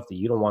of yourself that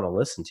you don't want to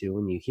listen to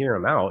and you hear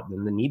them out,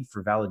 then the need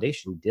for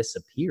validation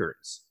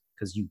disappears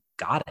because you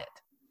got it.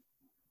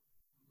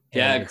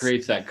 Yeah, it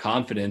creates that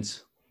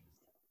confidence.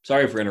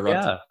 Sorry for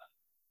interrupting. Yeah.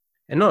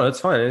 And no, it's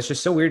fine. It's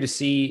just so weird to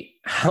see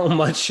how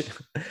much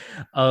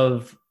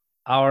of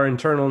our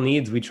internal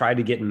needs we try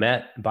to get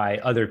met by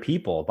other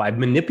people, by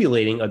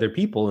manipulating other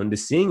people into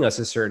seeing us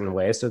a certain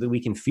way so that we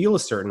can feel a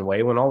certain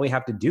way, when all we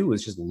have to do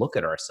is just look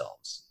at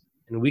ourselves.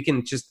 And we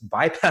can just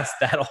bypass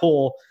that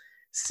whole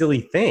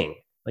silly thing.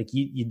 Like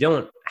you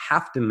don't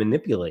have to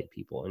manipulate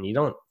people, and you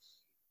don't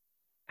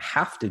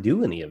have to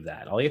do any of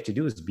that. All you have to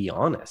do is be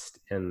honest,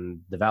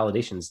 and the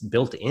validation's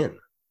built in.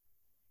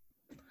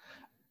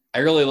 I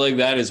really like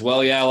that as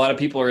well. Yeah, a lot of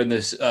people are in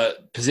this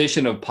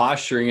position of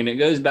posturing, and it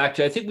goes back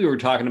to, I think we were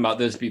talking about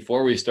this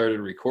before we started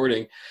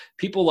recording.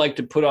 People like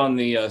to put on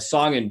the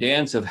song and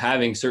dance of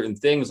having certain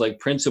things like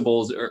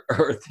principles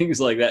or things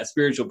like that,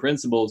 spiritual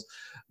principles.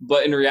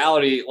 But in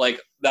reality,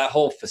 like that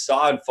whole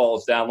facade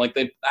falls down. Like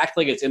they act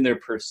like it's in their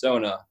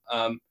persona.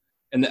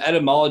 And the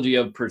etymology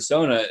of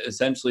persona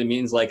essentially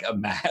means like a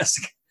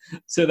mask.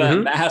 So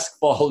that mask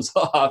falls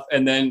off,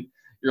 and then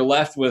you're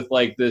left with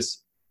like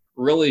this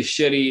really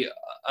shitty,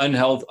 I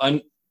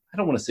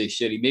don't want to say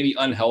shitty, maybe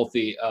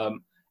unhealthy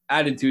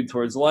attitude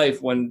towards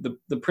life, when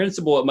the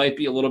principle, it might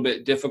be a little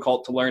bit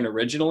difficult to learn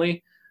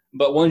originally,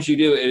 but once you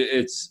do,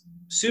 it's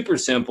super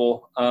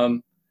simple.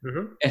 And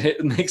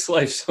it makes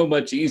life so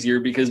much easier,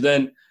 because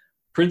then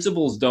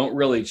principles don't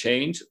really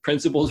change.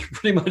 Principles are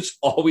pretty much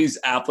always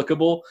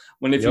applicable.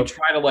 When if you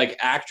try to like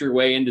act your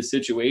way into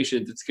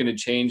situations, it's going to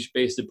change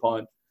based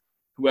upon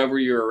whoever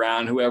you're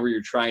around, whoever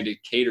you're trying to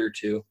cater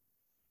to.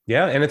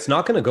 Yeah, and it's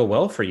not going to go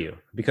well for you,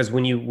 because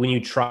when you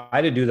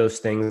try to do those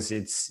things,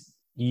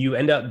 you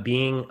end up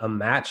being a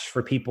match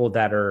for people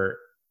that are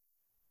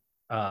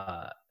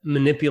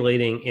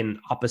manipulating in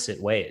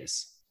opposite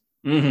ways.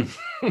 You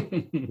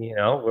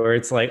know, where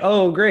it's like,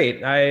 oh,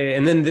 great,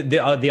 and then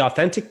the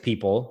authentic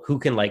people who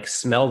can like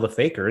smell the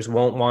fakers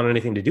won't want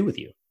anything to do with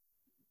you.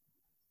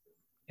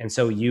 And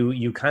so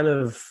you kind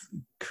of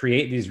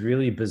create these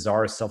really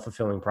bizarre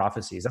self-fulfilling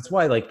prophecies. That's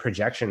why like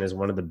projection is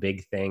one of the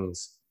big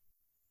things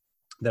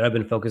that I've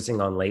been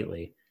focusing on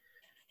lately,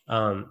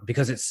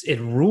 because it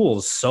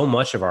rules so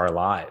much of our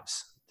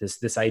lives.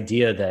 This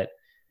idea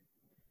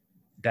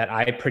that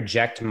I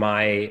project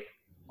my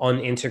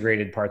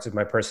unintegrated parts of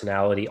my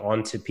personality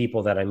onto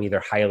people that I'm either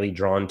highly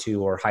drawn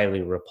to or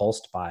highly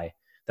repulsed by,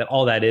 that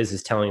all that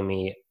is telling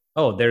me,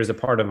 oh, there's a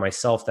part of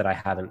myself that I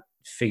haven't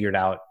figured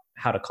out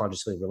how to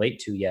consciously relate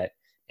to yet.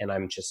 And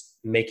I'm just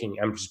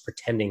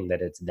pretending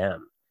that it's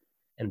them.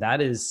 And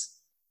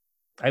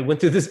I went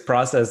through this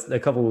process a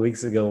couple of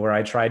weeks ago where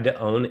I tried to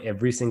own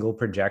every single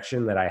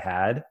projection that I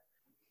had,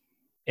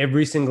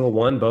 every single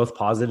one, both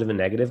positive and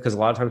negative. Because a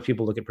lot of times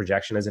people look at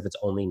projection as if it's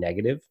only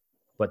negative,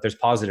 but there's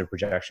positive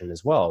projection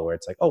as well, where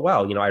it's like, oh,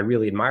 wow, I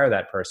really admire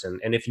that person.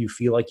 And if you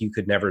feel like you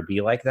could never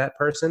be like that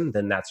person,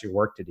 then that's your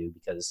work to do,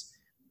 because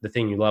the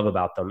thing you love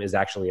about them is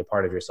actually a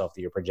part of yourself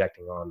that you're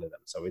projecting onto them.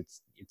 So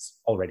it's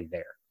already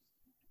there.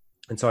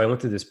 And so I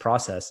went through this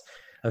process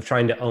of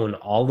trying to own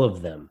all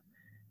of them.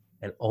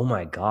 And oh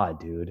my God,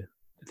 dude,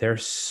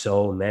 there's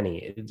so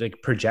many. It's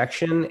like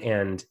projection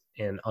and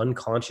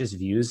unconscious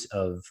views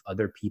of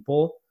other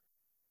people.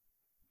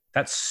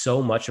 That's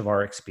so much of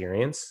our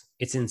experience.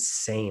 It's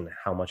insane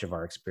how much of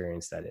our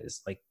experience that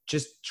is. Like,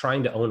 just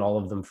trying to own all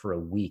of them for a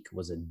week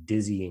was a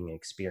dizzying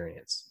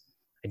experience.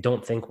 I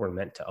don't think we're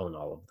meant to own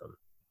all of them.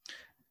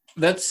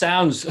 That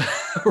sounds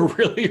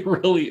really,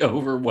 really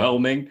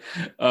overwhelming.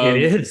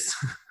 It is.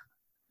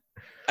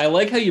 I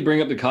like how you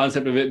bring up the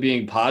concept of it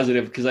being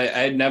positive, because I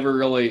had never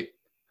really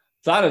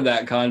thought of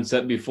that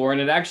concept before.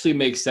 And it actually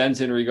makes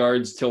sense in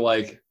regards to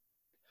like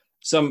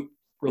some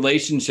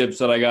relationships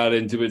that I got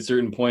into at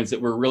certain points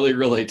that were really,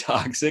 really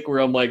toxic, where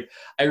I'm like,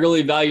 I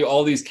really value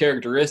all these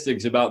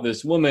characteristics about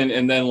this woman.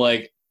 And then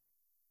like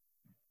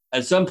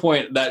at some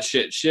point that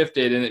shit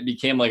shifted and it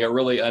became like a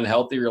really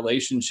unhealthy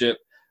relationship.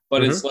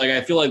 But it's like,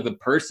 I feel like the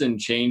person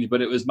changed,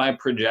 but it was my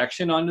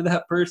projection onto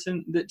that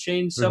person that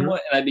changed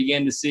somewhat. And I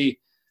began to see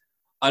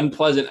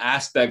unpleasant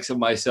aspects of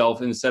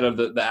myself instead of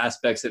the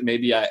aspects that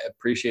maybe I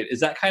appreciate.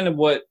 Is that kind of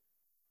what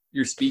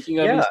you're speaking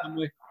of in some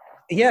way?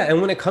 Yeah. And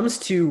when it comes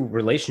to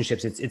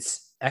relationships,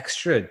 it's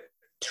extra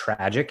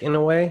tragic in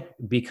a way,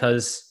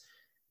 because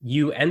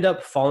you end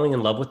up falling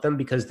in love with them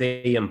because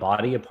they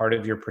embody a part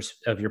of your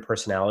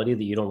personality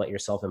that you don't let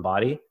yourself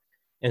embody.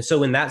 And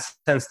so in that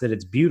sense, that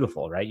it's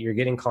beautiful, right? You're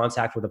getting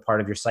contact with a part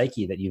of your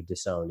psyche that you've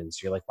disowned. And so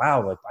you're like,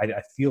 wow, like,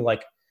 I feel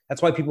like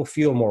that's why people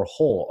feel more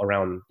whole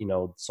around,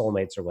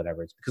 soulmates or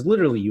whatever. It's because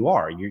literally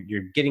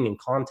you're getting in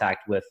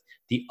contact with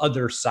the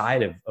other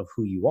side of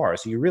who you are.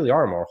 So you really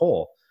are more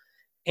whole.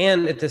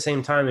 And at the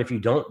same time, if you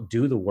don't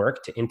do the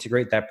work to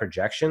integrate that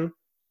projection,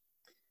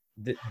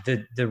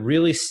 the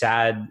really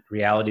sad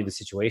reality of the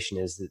situation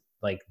is that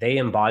like they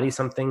embody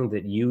something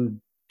that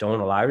you don't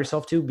allow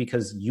yourself to,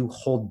 because you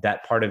hold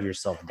that part of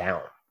yourself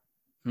down.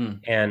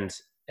 And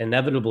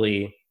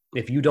inevitably,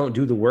 if you don't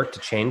do the work to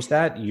change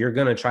that, you're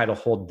going to try to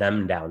hold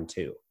them down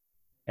too.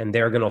 And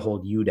they're going to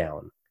hold you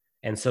down.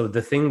 And so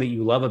the thing that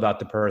you love about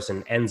the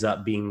person ends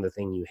up being the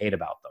thing you hate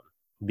about them,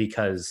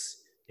 because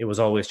it was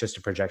always just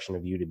a projection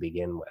of you to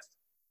begin with.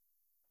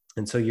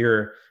 And so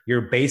your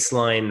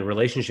baseline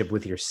relationship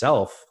with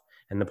yourself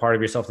and the part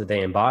of yourself that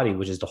they embody,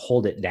 which is to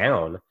hold it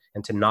down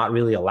and to not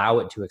really allow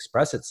it to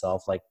express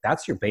itself, like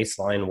that's your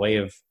baseline way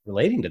of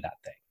relating to that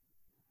thing.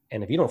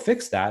 And if you don't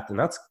fix that, then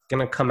that's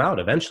going to come out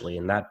eventually.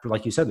 And that,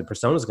 like you said, the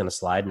persona is going to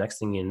slide. Next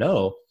thing you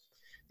know,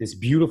 this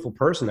beautiful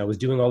person that was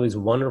doing all these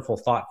wonderful,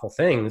 thoughtful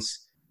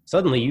things,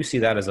 suddenly you see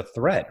that as a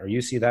threat, or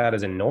you see that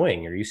as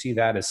annoying, or you see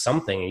that as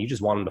something, and you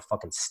just want them to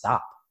fucking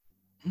stop.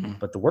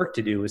 But the work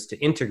to do is to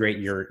integrate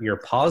your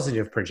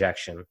positive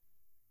projection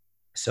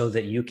so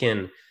that you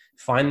can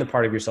find the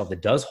part of yourself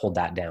that does hold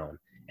that down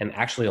and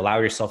actually allow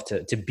yourself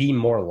to be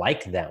more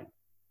like them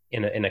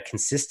in a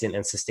consistent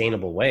and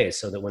sustainable way,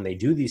 so that when they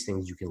do these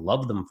things, you can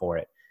love them for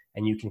it,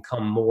 and you can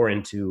come more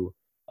into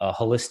a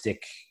holistic,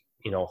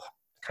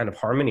 kind of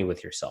harmony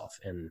with yourself.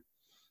 And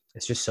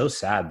it's just so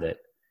sad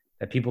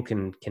that people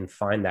can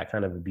find that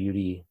kind of a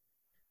beauty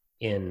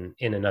in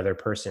another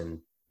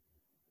person,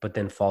 but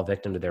then fall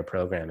victim to their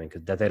programming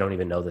that they don't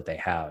even know that they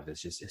have.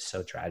 It's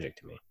so tragic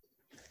to me.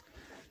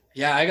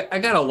 Yeah, I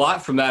got a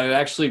lot from that. It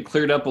actually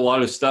cleared up a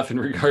lot of stuff in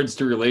regards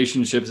to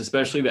relationships,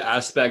 especially the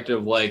aspect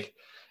of like,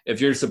 if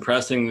you're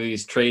suppressing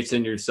these traits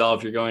in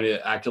yourself, you're going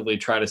to actively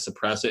try to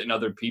suppress it in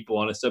other people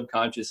on a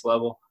subconscious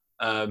level.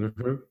 Um,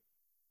 Mm-hmm.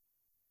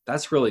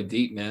 that's really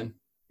deep, man.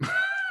 Yeah,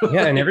 and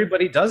Like,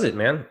 everybody does it,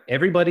 man.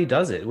 Everybody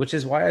does it, which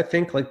is why I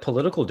think like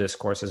political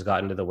discourse has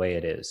gotten to the way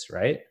it is,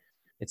 right?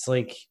 It's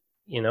like,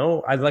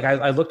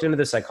 I looked into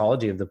the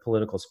psychology of the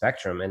political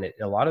spectrum, and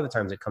a lot of the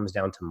times it comes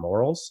down to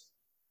morals,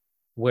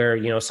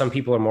 where some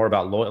people are more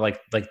about like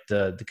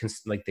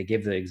they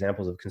give the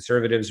examples of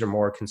conservatives are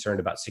more concerned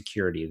about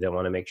security. They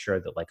want to make sure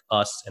that like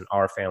us and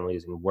our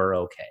families and we're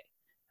okay.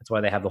 That's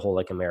why they have the whole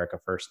like America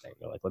first thing.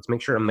 They're like, let's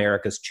make sure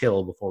America's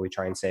chill before we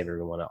try and save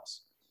everyone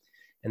else.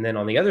 And then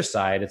on the other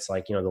side, it's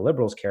like, the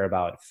liberals care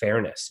about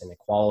fairness and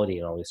equality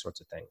and all these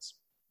sorts of things.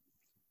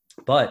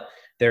 But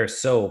they're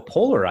so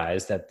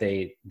polarized that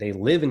they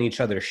live in each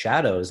other's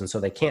shadows. And so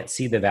they can't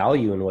see the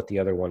value in what the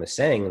other one is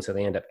saying. And so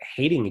they end up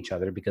hating each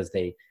other because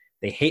they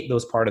hate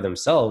those part of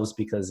themselves,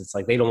 because it's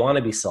like they don't want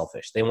to be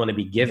selfish. They want to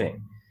be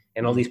giving.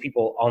 And all these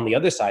people on the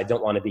other side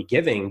don't want to be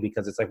giving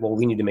because it's like, well,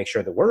 we need to make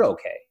sure that we're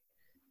okay.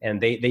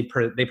 And they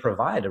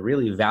provide a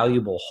really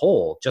valuable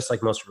whole, just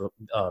like most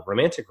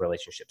romantic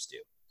relationships do,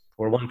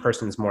 where one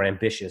person's more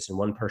ambitious and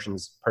one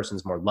person's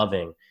more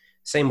loving.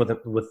 Same with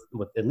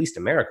at least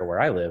America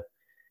where I live.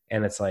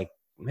 And it's like,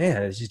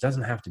 man, it just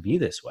doesn't have to be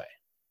this way.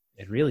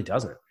 It really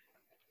doesn't.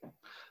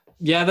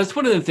 yeah, that's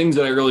one of the things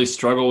that I really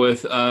struggle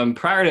with.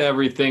 Prior to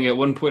everything, at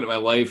one point in my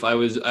life, I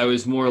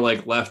was more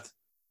like left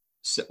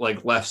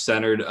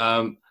centered.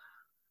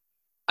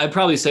 I'd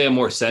probably say I'm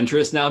more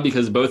centrist now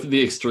because both of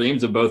the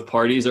extremes of both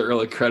parties are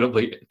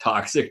incredibly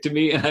toxic to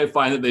me, and I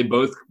find that they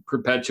both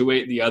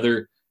perpetuate the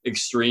other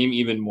extreme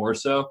even more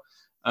so.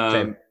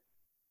 Same.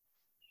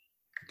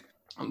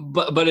 Um,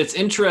 but it's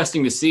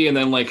interesting to see, and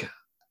then like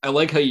I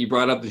like how you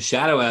brought up the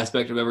shadow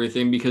aspect of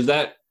everything, because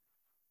that,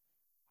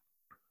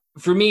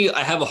 for me,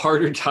 I have a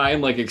harder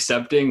time like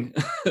accepting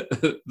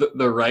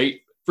the right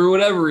for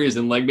whatever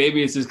reason. Like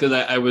maybe it's just because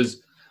I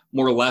was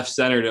more left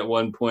centered at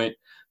one point,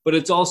 but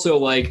it's also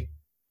like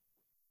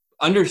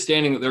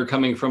understanding that they're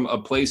coming from a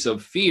place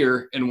of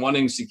fear and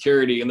wanting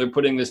security, and they're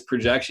putting this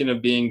projection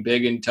of being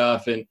big and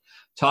tough and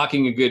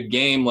talking a good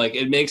game. Like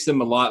it makes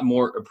them a lot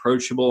more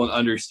approachable and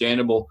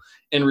understandable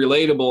and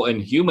relatable,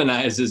 and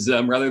humanizes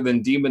them rather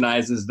than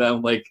demonizes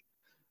them like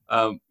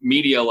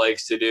media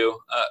likes to do.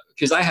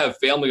 Because I have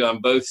family on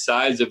both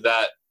sides of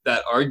that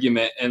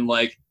argument, and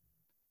like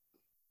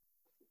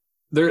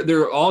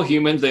they're all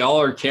humans. They all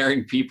are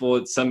caring people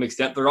at some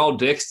extent. They're all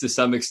dicks to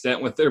some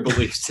extent with their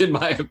beliefs, in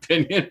my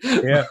opinion.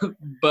 Yeah.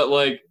 But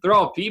like they're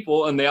all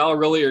people, and they all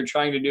really are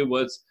trying to do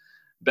what's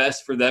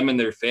best for them and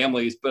their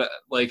families. But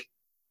like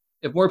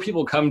if more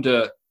people come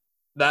to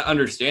that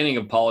understanding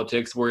of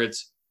politics, where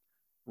it's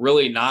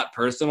really not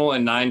personal,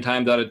 and 9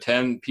 times out of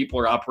 10 people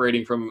are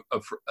operating from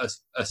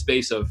a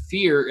space of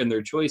fear in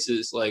their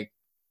choices, like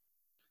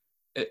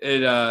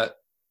it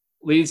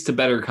leads to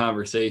better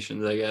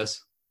conversations, I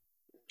guess.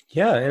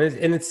 Yeah,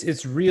 and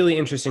it's really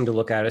interesting to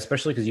look at,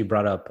 especially because you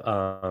brought up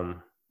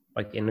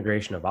like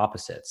integration of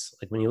opposites.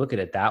 Like when you look at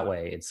it that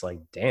way, it's like,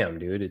 damn,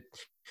 dude,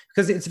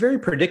 because it's very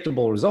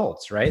predictable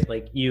results, right?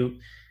 Like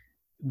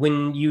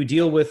when you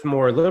deal with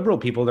more liberal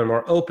people, they're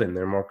more open,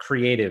 they're more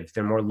creative,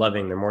 they're more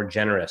loving, they're more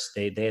generous.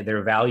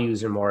 Their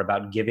values are more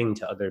about giving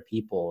to other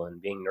people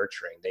and being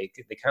nurturing. They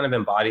kind of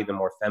embody the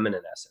more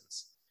feminine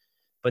essence.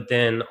 But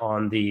then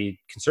on the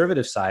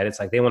conservative side, it's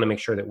like they want to make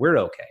sure that we're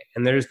okay.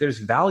 And there's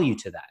value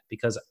to that,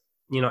 because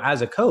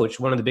as a coach,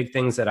 one of the big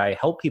things that I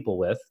help people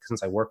with,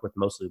 since I work with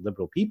mostly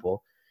liberal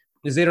people,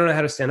 is they don't know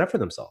how to stand up for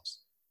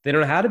themselves. They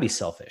don't know how to be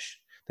selfish.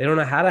 They don't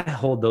know how to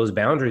hold those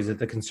boundaries that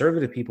the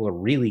conservative people are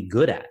really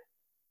good at.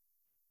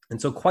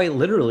 And so quite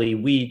literally,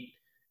 we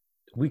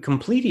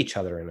complete each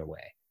other in a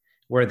way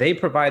where they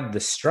provide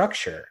the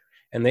structure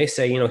and they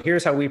say,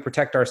 here's how we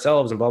protect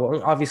ourselves and blah, blah,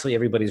 blah. Obviously,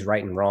 everybody's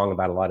right and wrong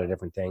about a lot of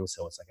different things.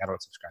 So it's like, I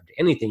don't subscribe to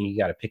anything. You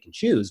got to pick and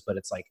choose. But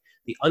it's like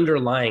the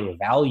underlying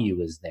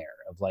value is there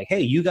of like,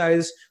 hey, you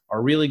guys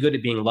are really good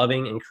at being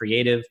loving and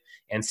creative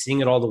and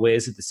seeing it all the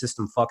ways that the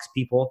system fucks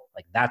people.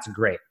 Like, that's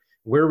great.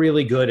 We're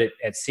really good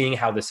at seeing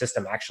how the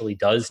system actually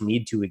does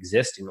need to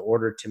exist in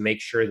order to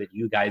make sure that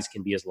you guys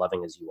can be as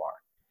loving as you are.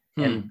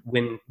 Hmm.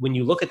 And when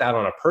you look at that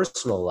on a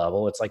personal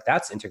level, it's like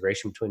that's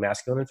integration between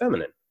masculine and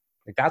feminine.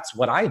 Like that's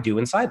what I do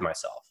inside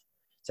myself.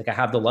 It's like I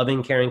have the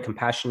loving, caring,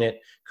 compassionate,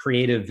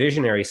 creative,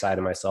 visionary side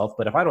of myself.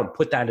 But if I don't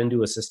put that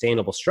into a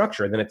sustainable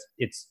structure, then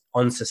it's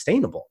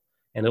unsustainable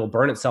and it'll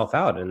burn itself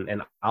out.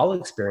 And I'll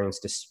experience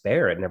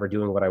despair at never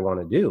doing what I want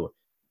to do.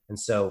 And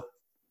so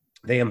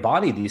they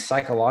embody these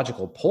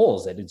psychological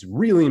poles that it's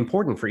really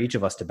important for each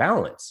of us to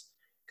balance.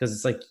 Because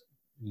it's like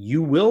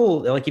you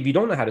will, like if you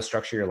don't know how to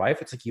structure your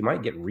life, it's like you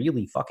might get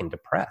really fucking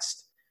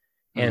depressed.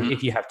 And Mm-hmm.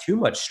 if you have too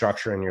much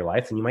structure in your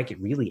life, then you might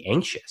get really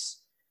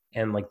anxious.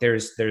 And like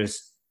there's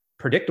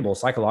predictable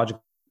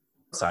psychological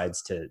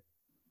sides to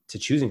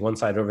choosing one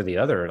side over the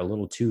other a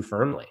little too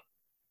firmly.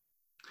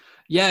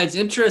 Yeah, it's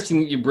interesting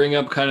that you bring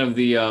up kind of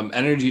the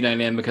energy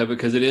dynamic of it,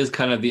 because it is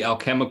kind of the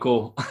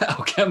alchemical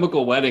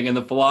alchemical wedding, and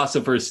the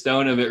philosopher's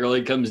stone of it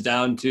really comes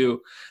down to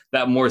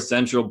that more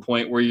central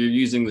point where you're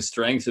using the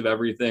strengths of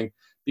everything.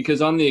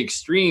 Because on the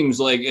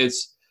extremes, like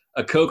it's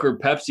a Coke or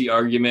Pepsi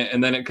argument,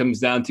 and then it comes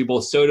down to, well,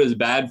 soda's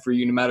bad for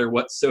you no matter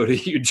what soda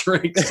you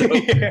drink. So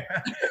Yeah.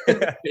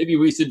 maybe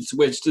we should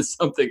switch to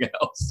something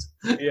else.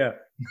 Yeah.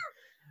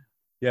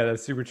 Yeah,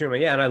 that's super true.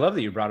 Yeah, and I love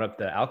that you brought up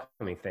the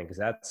alchemy thing, because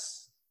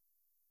that's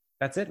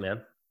it,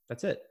 man.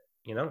 That's it.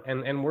 You know,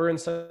 and we're in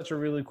such a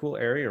really cool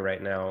area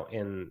right now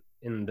in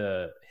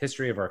the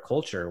history of our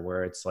culture,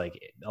 where it's like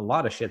a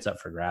lot of shit's up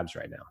for grabs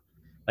right now.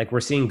 Like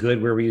we're seeing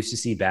good where we used to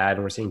see bad,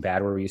 and we're seeing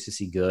bad where we used to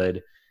see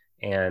good,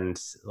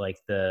 and like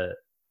the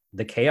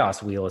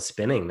chaos wheel is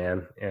spinning,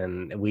 man,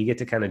 and we get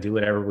to kind of do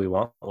whatever we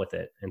want with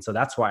it. And so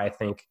that's why I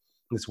think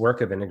this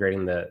work of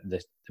integrating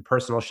the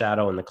personal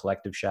shadow and the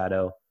collective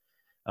shadow,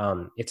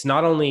 it's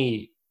not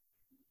only,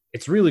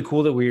 it's really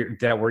cool that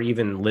we're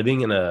even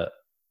living in a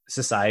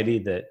society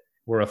that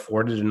we're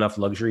afforded enough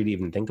luxury to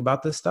even think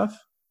about this stuff.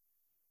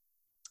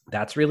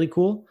 That's really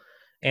cool.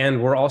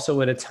 And we're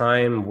also at a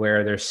time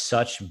where there's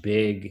such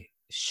big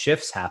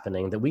shifts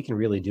happening that we can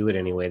really do it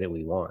any way that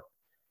we want.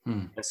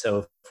 And so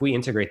if we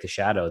integrate the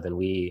shadow, then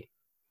we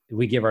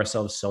give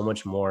ourselves so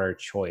much more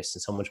choice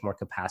and so much more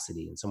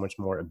capacity and so much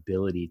more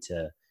ability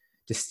to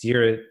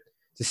steer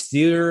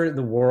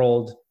the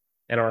world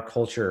and our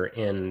culture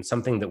in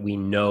something that we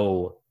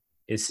know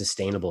is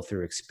sustainable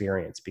through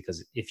experience.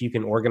 Because if you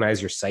can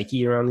organize your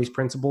psyche around these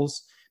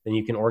principles, then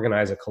you can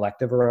organize a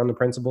collective around the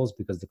principles,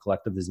 because the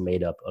collective is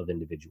made up of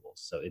individuals.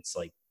 So it's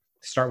like,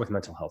 start with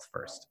mental health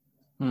first.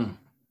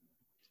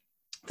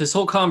 This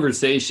whole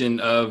conversation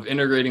of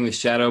integrating the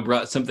shadow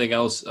brought something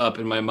else up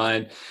in my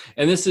mind.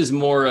 And this is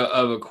more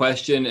of a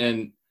question,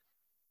 and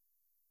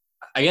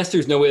I guess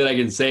there's no way that I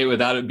can say it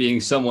without it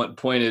being somewhat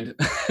pointed.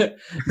 Do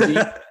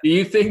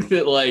you think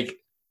that like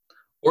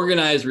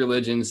organized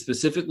religion,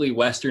 specifically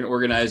Western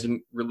organized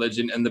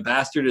religion, and the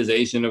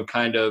bastardization of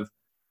kind of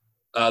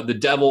the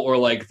devil, or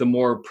like the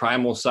more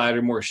primal side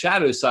or more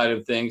shadow side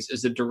of things,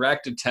 is a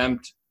direct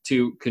attempt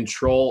to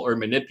control or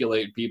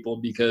manipulate people?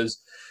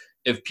 Because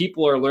if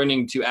people are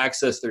learning to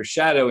access their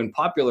shadow in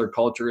popular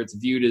culture, it's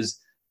viewed as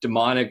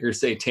demonic or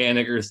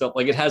satanic or stuff.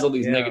 Like it has all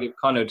these negative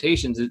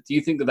connotations. Do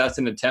you think that that's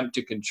an attempt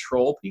to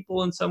control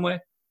people in some way?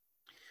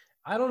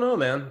 I don't know,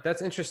 man.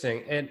 That's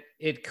interesting. And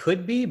it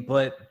could be,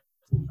 but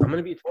I'm going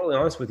to be totally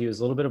honest with you. It's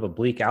a little bit of a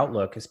bleak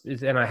outlook.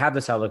 And I have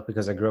this outlook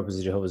because I grew up as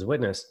a Jehovah's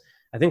Witness.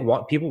 I think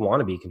people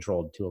want to be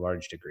controlled to a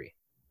large degree.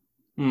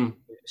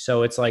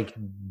 So it's like,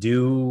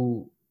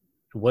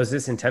 was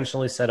this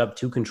intentionally set up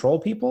to control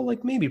people?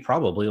 Like maybe,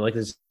 probably. Like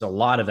there's a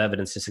lot of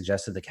evidence to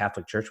suggest that the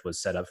Catholic Church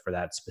was set up for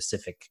that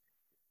specific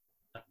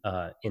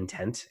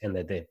intent, and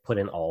that they put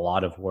in a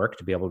lot of work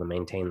to be able to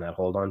maintain that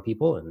hold on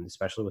people. And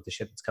especially with the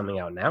shit that's coming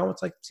out now,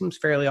 it's like, it seems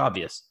fairly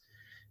obvious.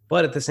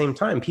 But at the same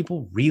time,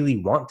 people really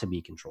want to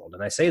be controlled.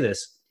 And I say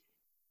this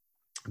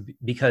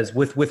because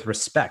with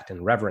respect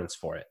and reverence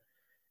for it.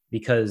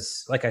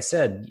 Because like I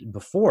said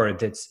before,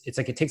 it's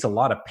like it takes a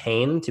lot of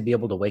pain to be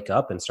able to wake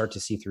up and start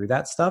to see through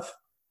that stuff.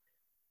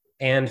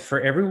 And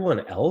for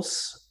everyone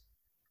else,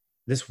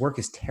 this work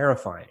is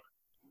terrifying,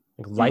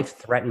 like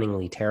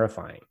life-threateningly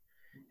terrifying.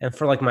 And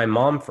for like my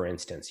mom, for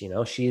instance, you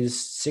know, she's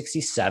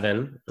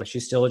 67, and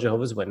she's still a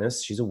Jehovah's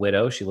Witness. She's a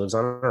widow. She lives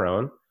on her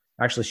own.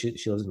 Actually,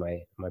 she lives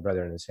with my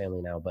brother and his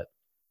family now. But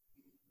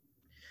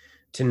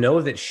to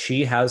know that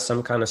she has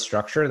some kind of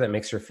structure that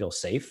makes her feel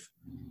safe,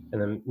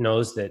 and then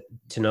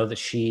to know that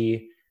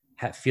she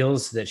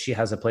feels that she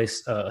has a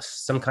place,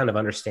 some kind of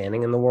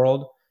understanding in the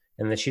world,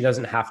 and that she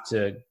doesn't have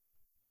to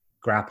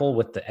grapple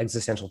with the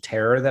existential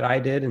terror that I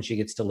did, and she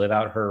gets to live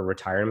out her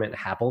retirement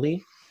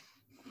happily.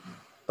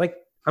 Like,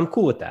 I'm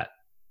cool with that,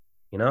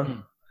 you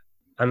know.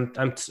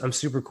 I'm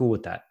super cool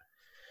with that.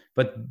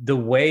 But the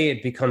way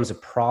it becomes a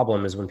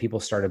problem is when people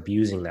start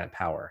abusing that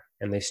power,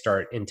 and they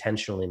start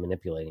intentionally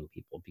manipulating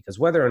people. Because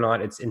whether or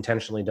not it's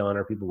intentionally done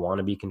or people want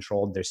to be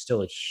controlled, there's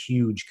still a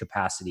huge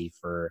capacity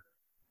for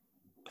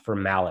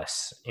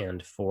malice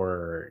and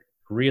for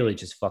really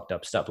just fucked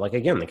up stuff. Like,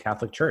 again, the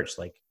Catholic Church,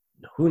 like,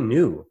 who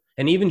knew?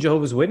 And even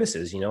Jehovah's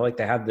Witnesses, you know, like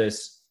they have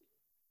this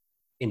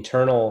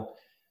internal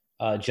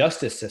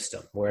justice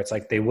system where it's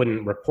like they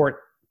wouldn't report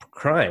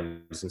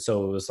crimes. And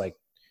so it was like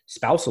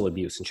spousal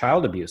abuse and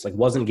child abuse like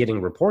wasn't getting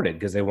reported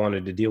because they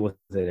wanted to deal with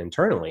it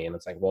internally. And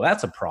it's like, well,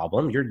 that's a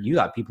problem. You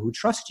got people who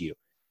trust you.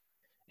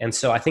 And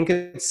so I think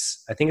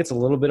it's a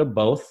little bit of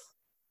both.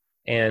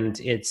 And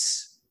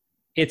it's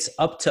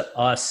up to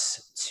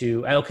us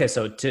to, okay,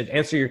 so to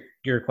answer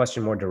your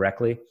question more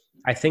directly,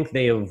 I think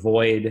they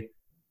avoid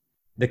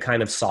the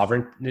kind of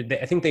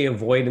I think they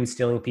avoid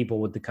instilling people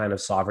with the kind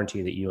of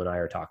sovereignty that you and I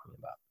are talking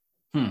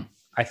about.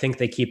 I think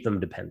they keep them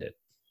dependent.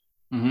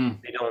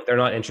 They're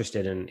not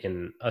interested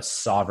in a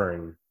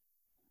sovereign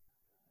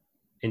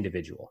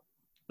individual.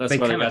 That's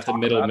why they got the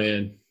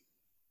middleman.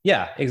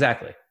 Yeah,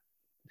 exactly.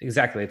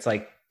 It's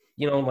like,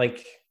 you know,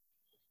 like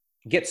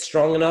get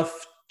strong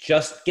enough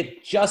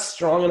get just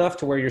strong enough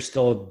to where you're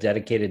still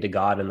dedicated to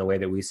God in the way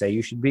that we say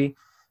you should be,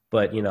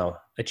 but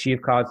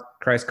achieve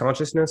Christ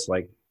consciousness.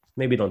 Like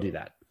maybe don't do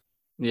that.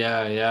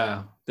 Yeah,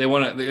 yeah. They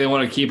want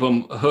to keep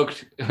them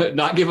hooked,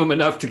 not give them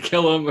enough to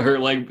kill them or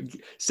like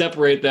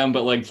separate them,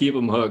 but like keep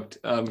them hooked.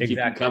 Exactly. Keep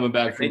them coming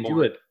back for They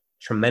more. do a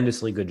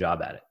tremendously good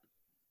job at it.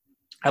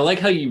 I like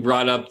how you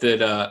brought up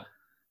that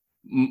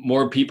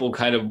more people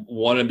kind of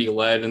want to be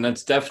led, and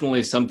that's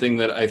definitely something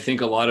that I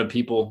think a lot of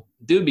people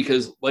do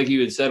because, like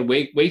you had said,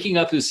 waking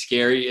up is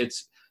scary.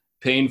 It's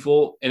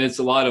painful and it's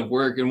a lot of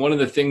work. And one of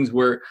the things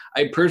where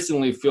I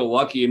personally feel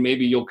lucky, and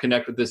maybe you'll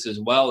connect with this as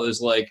well,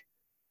 is like,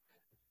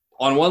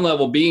 on one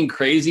level, being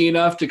crazy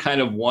enough to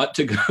kind of want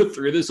to go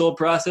through this whole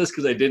process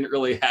because I didn't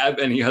really have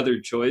any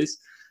other choice.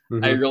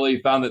 Mm-hmm. I really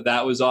found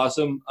that was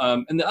awesome.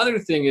 And the other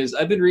thing is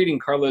I've been reading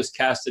Carlos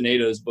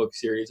Castaneda's book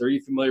series. Are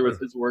you familiar with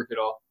his work at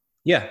all?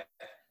 Yeah.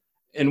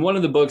 In one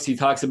of the books, he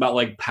talks about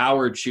like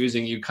power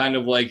choosing. You kind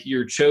of like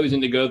you're chosen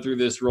to go through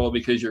this role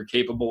because you're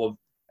capable of,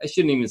 I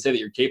shouldn't even say that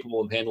you're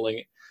capable of handling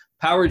it.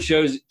 Power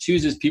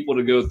chooses people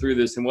to go through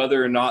this, and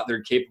whether or not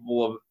they're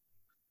capable of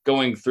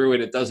going through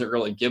it, it doesn't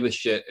really give a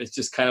shit. It's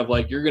just kind of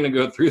like you're going to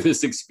go through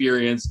this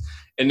experience,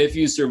 and if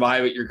you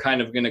survive it, you're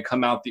kind of going to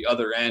come out the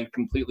other end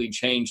completely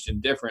changed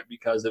and different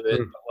because of it.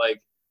 But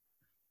like,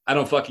 I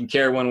don't fucking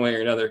care one way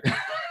or another.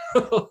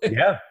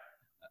 Yeah.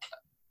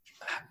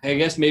 I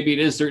guess maybe it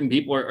is certain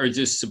people are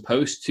just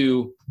supposed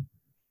to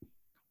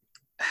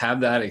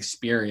have that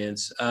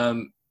experience.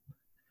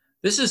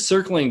 This is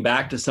circling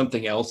back to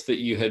something else that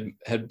you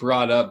had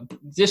brought up,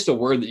 just a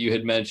word that you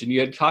had mentioned. You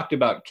had talked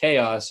about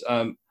chaos.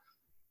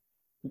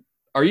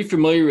 Are you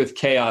familiar with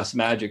chaos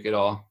magic at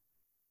all?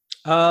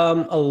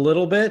 A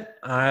little bit.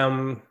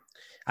 I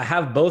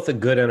have both a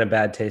good and a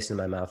bad taste in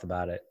my mouth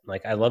about it.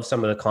 Like I love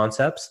some of the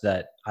concepts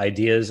that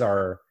ideas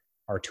are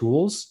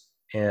tools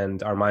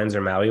and our minds are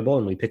malleable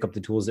and we pick up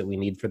the tools that we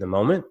need for the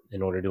moment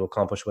in order to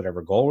accomplish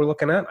whatever goal we're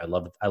looking at. I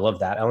love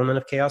that element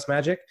of chaos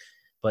magic.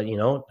 But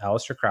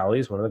Aleister Crowley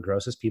is one of the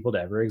grossest people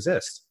to ever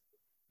exist.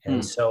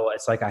 And so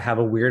it's like I have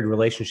a weird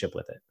relationship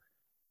with it.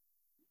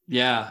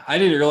 Yeah, I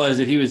didn't realize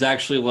that he was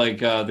actually like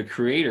the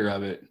creator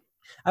of it.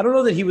 I don't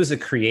know that he was a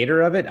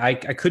creator of it. I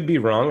could be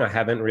wrong. I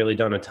haven't really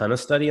done a ton of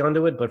study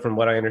onto it, but from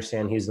what I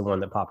understand, he's the one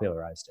that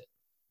popularized it.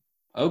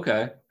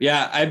 Okay.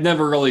 Yeah, I've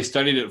never really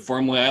studied it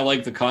formally. I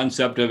like the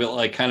concept of it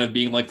like kind of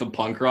being like the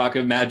punk rock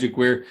of magic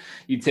where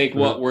you take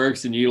what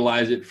works and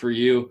utilize it for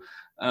you.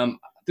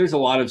 There's a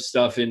lot of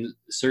stuff in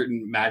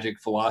certain magic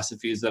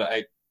philosophies that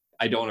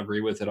I don't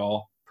agree with at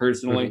all,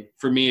 personally.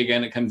 For me,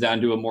 again, it comes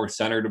down to a more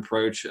centered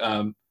approach.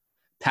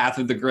 Path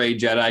of the Gray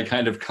Jedi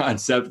kind of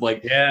concept.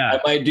 Like, I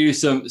might do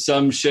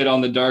some shit on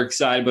the dark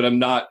side, but I'm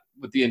not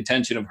with the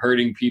intention of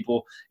hurting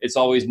people. It's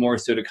always more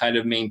so to kind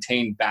of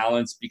maintain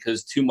balance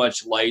because too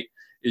much light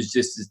is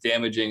just as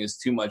damaging as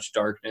too much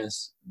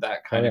darkness.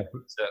 That kind of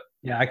concept.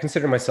 Yeah, I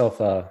consider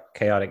myself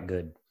chaotic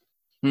good.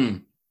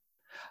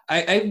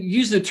 I've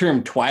used the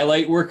term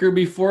Twilight worker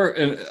before,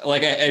 and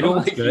like I don't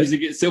like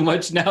using it so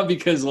much now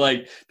because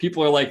like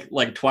people are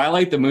like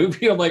Twilight the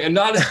movie. I'm like, I'm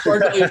not a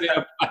sparkly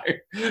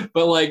vampire,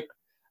 but like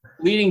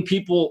leading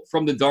people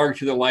from the dark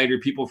to the light or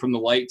people from the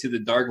light to the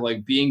dark,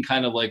 like being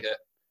kind of like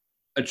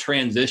a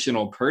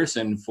transitional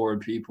person for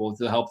people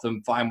to help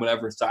them find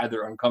whatever side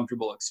they're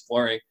uncomfortable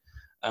exploring.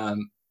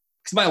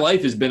 Because my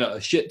life has been a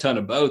shit ton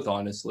of both,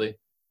 honestly.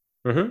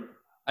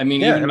 I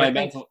mean, even my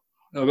mental.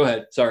 Oh, go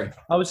ahead. Sorry.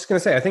 I was just going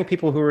to say, I think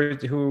people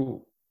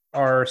who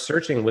are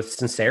searching with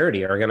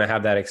sincerity are going to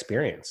have that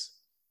experience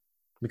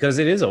because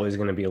it is always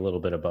going to be a little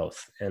bit of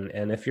both.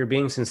 And if you're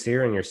being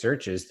sincere in your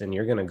searches, then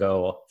you're going to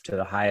go to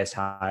the highest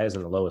highs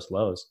and the lowest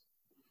lows.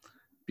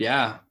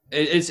 Yeah.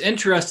 It's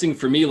interesting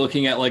for me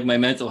looking at like my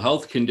mental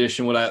health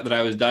condition, that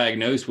I was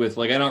diagnosed with.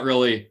 Like, I don't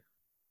really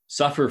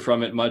suffer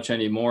from it much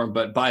anymore,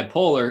 but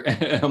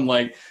bipolar, I'm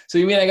like, so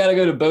you mean I got to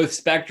go to both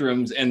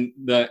spectrums? And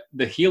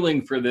the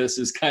healing for this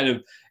is kind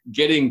of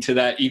getting to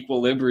that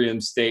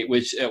equilibrium state,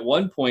 which at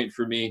one point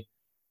for me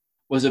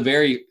was a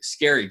very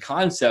scary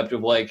concept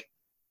of like,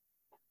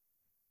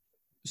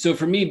 so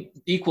for me,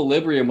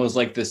 equilibrium was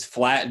like this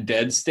flat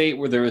dead state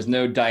where there was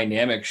no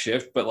dynamic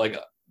shift, but like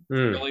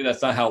really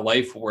that's not how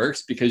life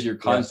works because you're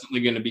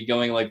constantly going to be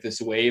going like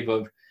this wave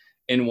of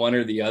in one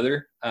or the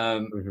other.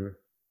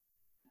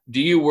 Do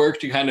you work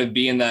to kind of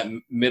be in that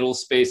middle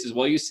space as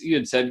well? You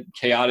had said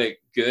chaotic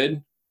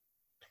good.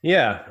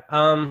 Yeah.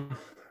 I'm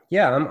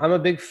a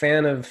big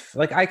fan of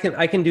like, I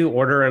can do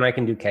order and I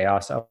can do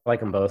chaos. I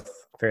like them both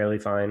fairly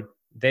fine.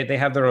 They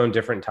have their own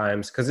different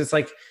times. Cause it's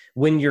like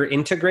when you're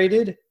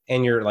integrated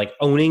and you're like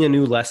owning a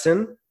new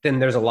lesson, then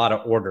there's a lot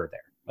of order there.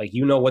 Like,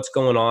 you know what's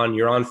going on.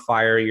 You're on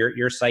fire.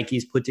 Your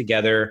psyche's put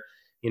together,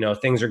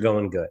 things are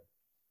going good.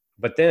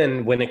 But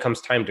then when it comes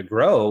time to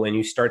grow and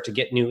you start to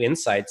get new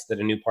insights that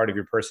a new part of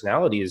your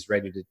personality is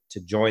ready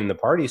to join the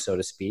party, so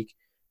to speak,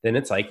 then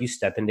it's like you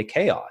step into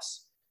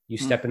chaos. You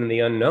step into the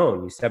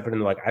unknown. You step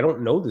into like, I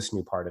don't know this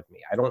new part of me.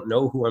 I don't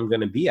know who I'm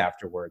going to be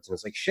afterwards. And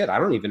it's like, shit, I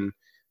don't even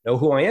know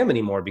who I am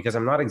anymore because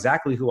I'm not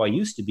exactly who I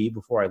used to be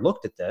before I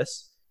looked at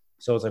this.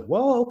 So it's like,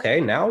 well, okay,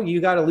 now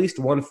you got at least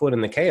one foot in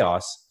the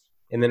chaos.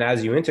 And then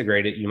as you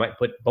integrate it, you might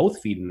put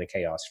both feet in the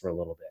chaos for a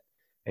little bit.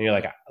 And you're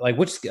like,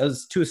 which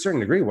is to a certain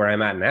degree where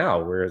I'm at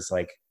now, where it's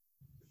like,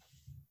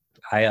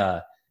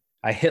 I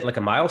hit like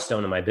a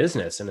milestone in my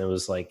business, and it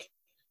was like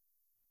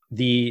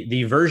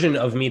the version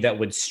of me that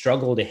would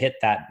struggle to hit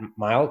that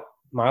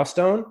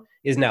milestone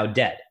is now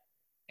dead.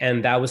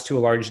 And that was to a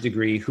large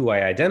degree who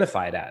I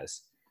identified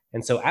as.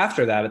 And so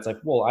after that, it's like,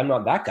 well, I'm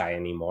not that guy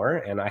anymore.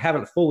 And I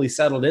haven't fully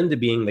settled into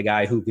being the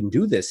guy who can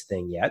do this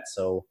thing yet.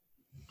 So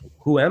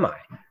who am I?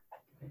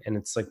 And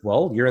it's like,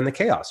 well, you're in the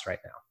chaos right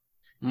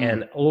now.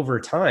 And over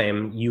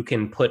time, you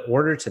can put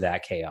order to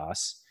that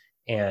chaos,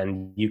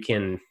 and you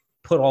can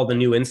put all the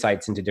new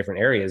insights into different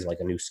areas, like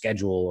a new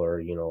schedule,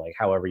 or, like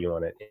however you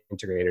want to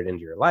integrate it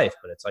into your life.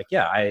 But it's like,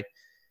 yeah,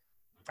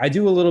 I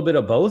do a little bit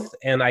of both.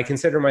 And I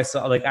consider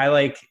myself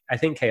I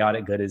think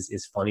chaotic good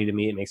is funny to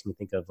me. It makes me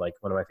think of like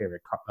one of my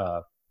favorite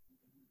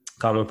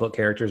comic book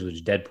characters, which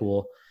is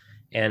Deadpool.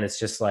 And it's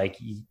just like,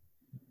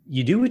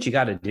 you do what you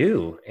got to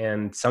do.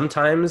 And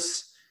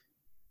sometimes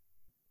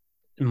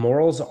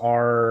morals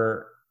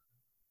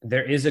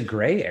there is a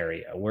gray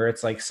area where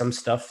it's like some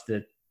stuff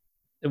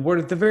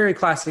where the very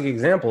classic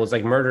example is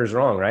like murder is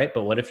wrong, right?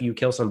 But what if you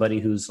kill somebody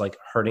who's like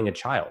hurting a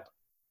child?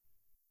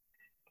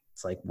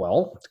 It's like,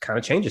 well, it kind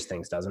of changes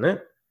things, doesn't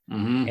it?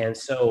 Mm-hmm. And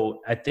so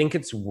I think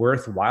it's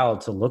worthwhile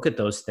to look at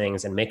those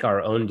things and make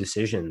our own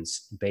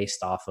decisions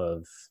based off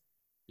of,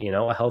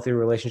 a healthy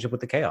relationship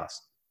with the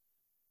chaos.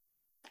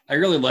 I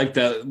really like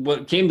that.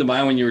 What came to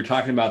mind when you were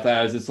talking about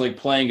that is it's like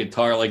playing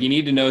guitar. Like you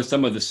need to know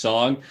some of the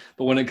song,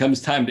 but when it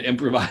comes time to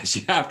improvise,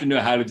 you have to know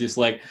how to just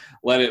like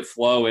let it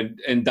flow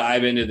and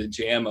dive into the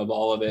jam of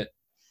all of it.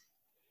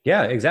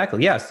 Yeah,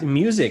 exactly. Yes.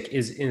 Music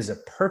is a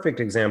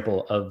perfect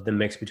example of the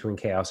mix between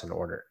chaos and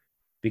order,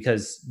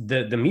 because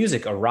the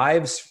music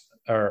arises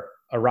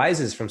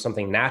from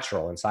something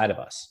natural inside of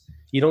us.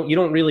 You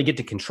don't really get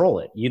to control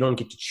it. You don't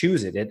get to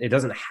choose it. It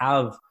doesn't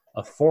have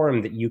a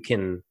form that you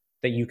can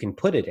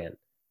put it in,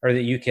 or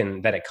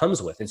that it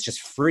comes with. It's just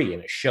free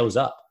and it shows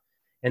up.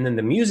 And then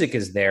the music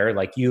is there.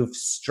 Like you've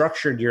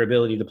structured your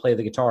ability to play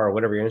the guitar or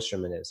whatever your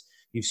instrument is.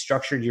 You've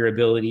structured your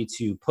ability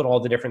to put all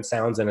the different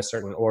sounds in a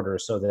certain order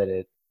so that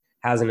it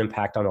has an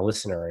impact on the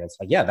listener. And it's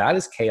like, yeah, that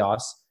is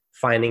chaos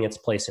finding its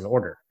place in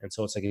order. And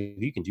so it's like,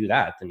 if you can do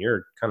that, then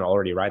you're kind of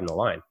already riding the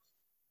line.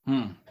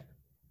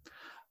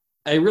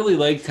 I really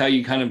liked how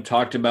you kind of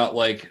talked about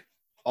like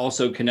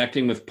also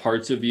connecting with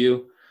parts of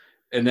you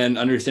and then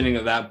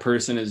understanding that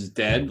person is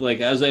dead.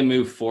 Like as I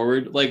move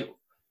forward, like,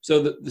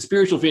 so the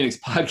Spiritual Phoenix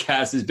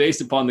podcast is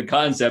based upon the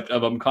concept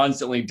of I'm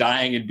constantly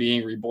dying and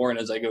being reborn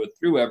as I go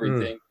through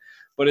everything.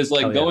 But it's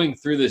like going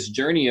through this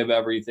journey of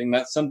everything.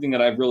 That's something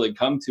that I've really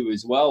come to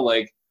as well.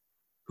 Like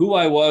who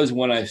I was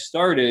when I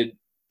started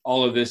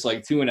all of this,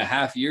 like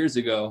 2.5 years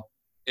ago,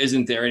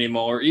 isn't there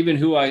anymore. Even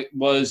who I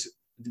was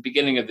at the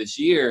beginning of this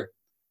year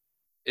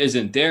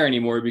isn't there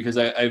anymore, because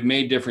I've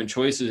made different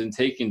choices and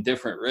taken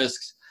different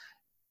risks.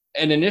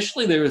 And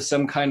initially there was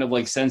some kind of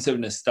like sense of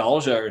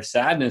nostalgia or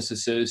sadness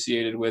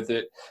associated with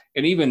it.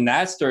 And even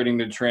that's starting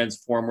to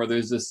transform where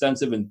there's this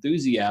sense of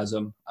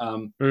enthusiasm.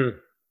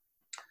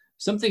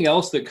 Something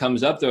else that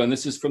comes up though, and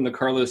this is from the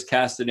Carlos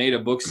Castaneda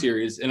book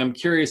series, and I'm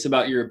curious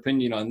about your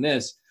opinion on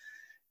this.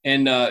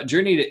 And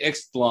Journey to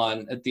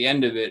Ixtlan, at the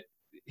end of it,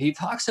 he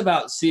talks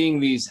about seeing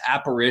these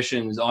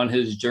apparitions on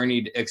his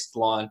journey to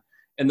Ixtlan.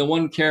 And the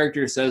one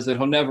character says that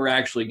he'll never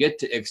actually get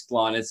to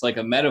Ixtlan. It's like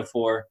a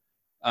metaphor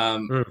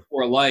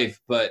for life,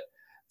 but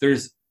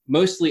there's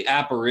mostly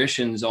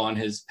apparitions on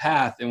his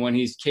path. And when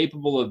he's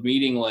capable of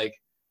meeting like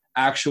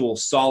actual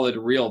solid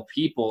real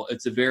people,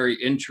 it's a very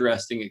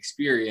interesting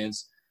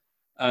experience.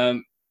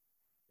 I'm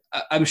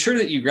sure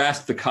that you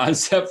grasp the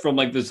concept from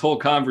like this whole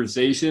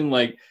conversation.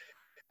 Like,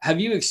 have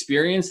you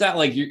experienced that?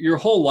 Like your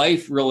whole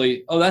life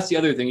really, that's the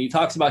other thing. He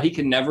talks about he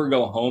can never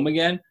go home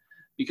again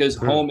because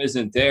home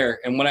isn't there.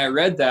 And when I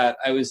read that,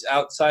 I was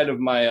outside of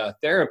my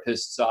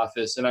therapist's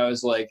office, and I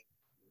was like,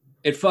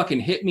 it fucking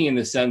hit me in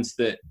the sense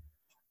that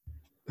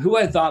who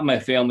I thought my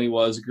family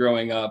was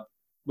growing up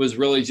was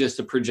really just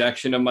a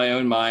projection of my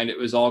own mind. It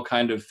was all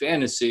kind of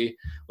fantasy.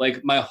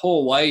 Like my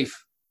whole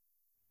life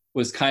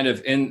was kind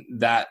of in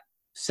that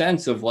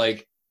sense of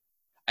like,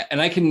 and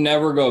I can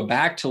never go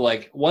back to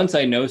like, once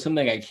I know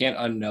something, I can't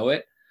unknow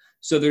it.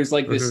 So there's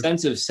like this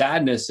sense of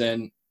sadness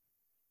and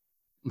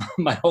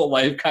my whole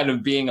life kind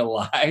of being a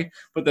lie,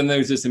 but then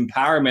there's this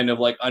empowerment of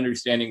like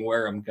understanding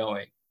where I'm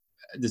going.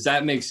 Does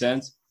that make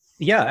sense?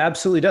 Yeah,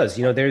 absolutely does.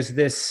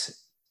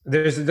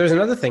 There's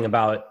another thing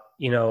about,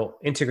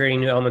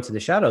 integrating new elements of the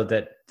shadow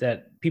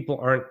that people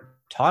aren't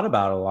taught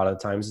about a lot of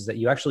times, is that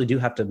you actually do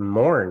have to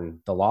mourn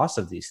the loss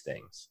of these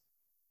things,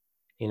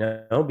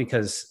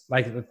 because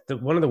like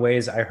one of the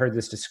ways I heard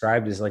this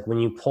described is like when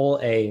you pull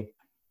a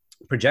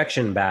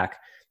projection back,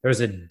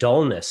 there's a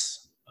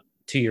dullness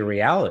to your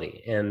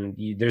reality, and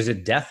there's a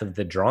death of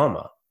the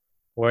drama,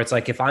 where it's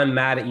like, if I'm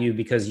mad at you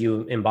because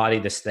you embody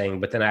this thing,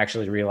 but then I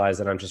actually realize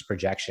that I'm just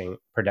projecting,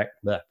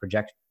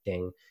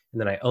 and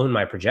then I own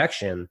my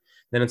projection,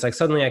 then it's like,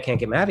 suddenly I can't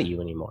get mad at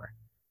you anymore.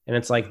 And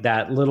it's like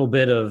that little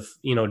bit of,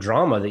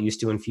 drama that used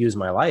to infuse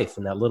my life,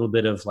 and that little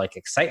bit of like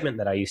excitement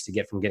that I used to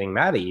get from getting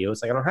mad at you.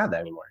 It's like, I don't have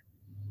that anymore.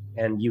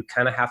 And you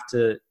kind of have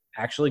to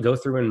actually go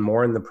through and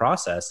mourn the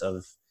process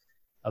of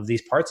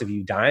these parts of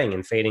you dying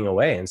and fading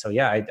away. And so,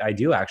 yeah, I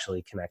do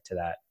actually connect to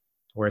that,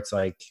 where it's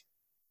like,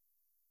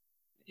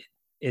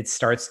 it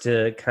starts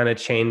to kind of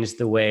change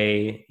the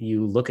way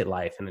you look at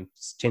life, and it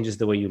changes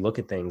the way you look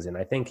at things. And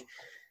I think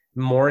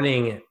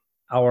mourning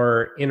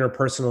our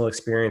interpersonal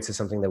experience is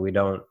something that we're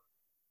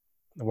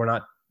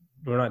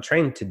not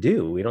trained to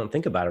do. We don't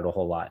think about it a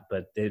whole lot,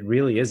 but it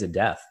really is a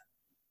death.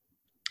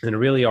 And it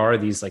really are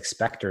these like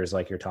specters,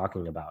 like you're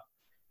talking about.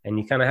 And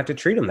you kind of have to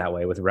treat them that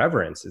way with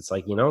reverence. It's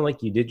like,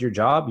 like you did your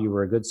job. You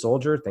were a good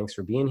soldier. Thanks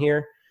for being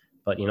here.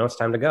 But it's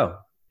time to go.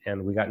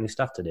 And we got new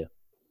stuff to do.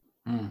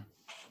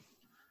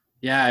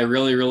 Yeah, I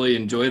really, really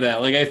enjoy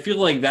that. Like, I feel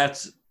like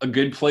that's a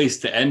good place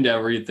to end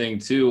everything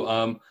too.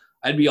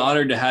 I'd be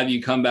honored to have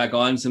you come back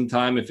on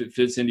sometime if it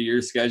fits into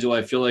your schedule.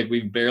 I feel like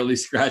we've barely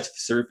scratched the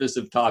surface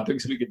of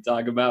topics we could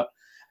talk about.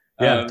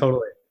 Yeah,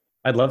 totally.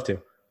 I'd love to.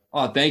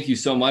 Oh, thank you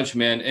so much,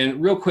 man.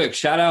 And real quick,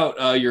 shout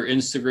out your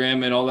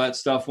Instagram and all that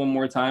stuff one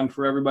more time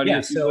for everybody.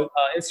 Yeah, so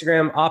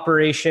Instagram,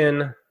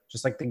 Operation,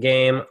 just like the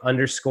game,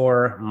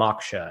 _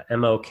 Moksha,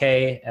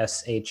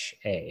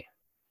 MOKSHA.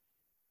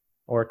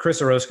 Or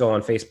Chris Orozco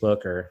on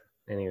Facebook or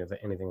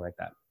anything like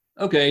that.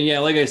 Okay, yeah,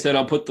 like I said,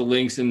 I'll put the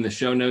links in the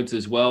show notes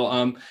as well.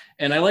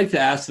 And I like to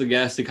ask the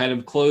guests to kind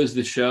of close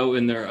the show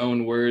in their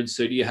own words.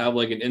 So do you have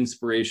like an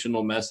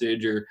inspirational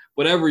message or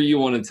whatever you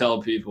want to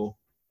tell people?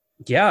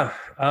 Yeah,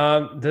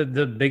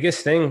 the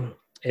biggest thing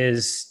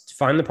is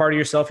find the part of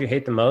yourself you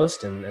hate the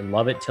most and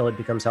love it till it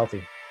becomes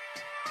healthy.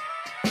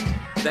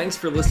 Thanks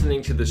for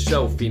listening to the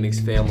show, Phoenix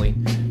family.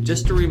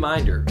 Just a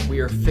reminder, we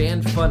are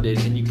fan-funded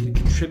and you can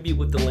contribute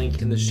with the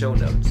link in the show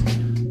notes.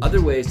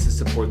 Other ways to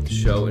support the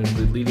show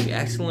include leaving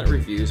excellent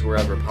reviews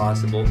wherever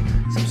possible,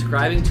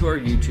 subscribing to our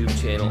YouTube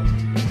channel,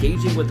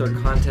 engaging with our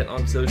content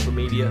on social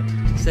media,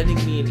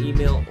 sending me an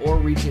email, or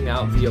reaching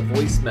out via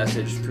voice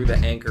message through the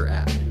Anchor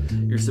app.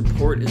 Your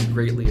support is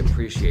greatly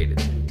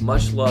appreciated.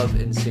 Much love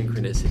and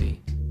synchronicity.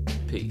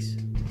 Peace.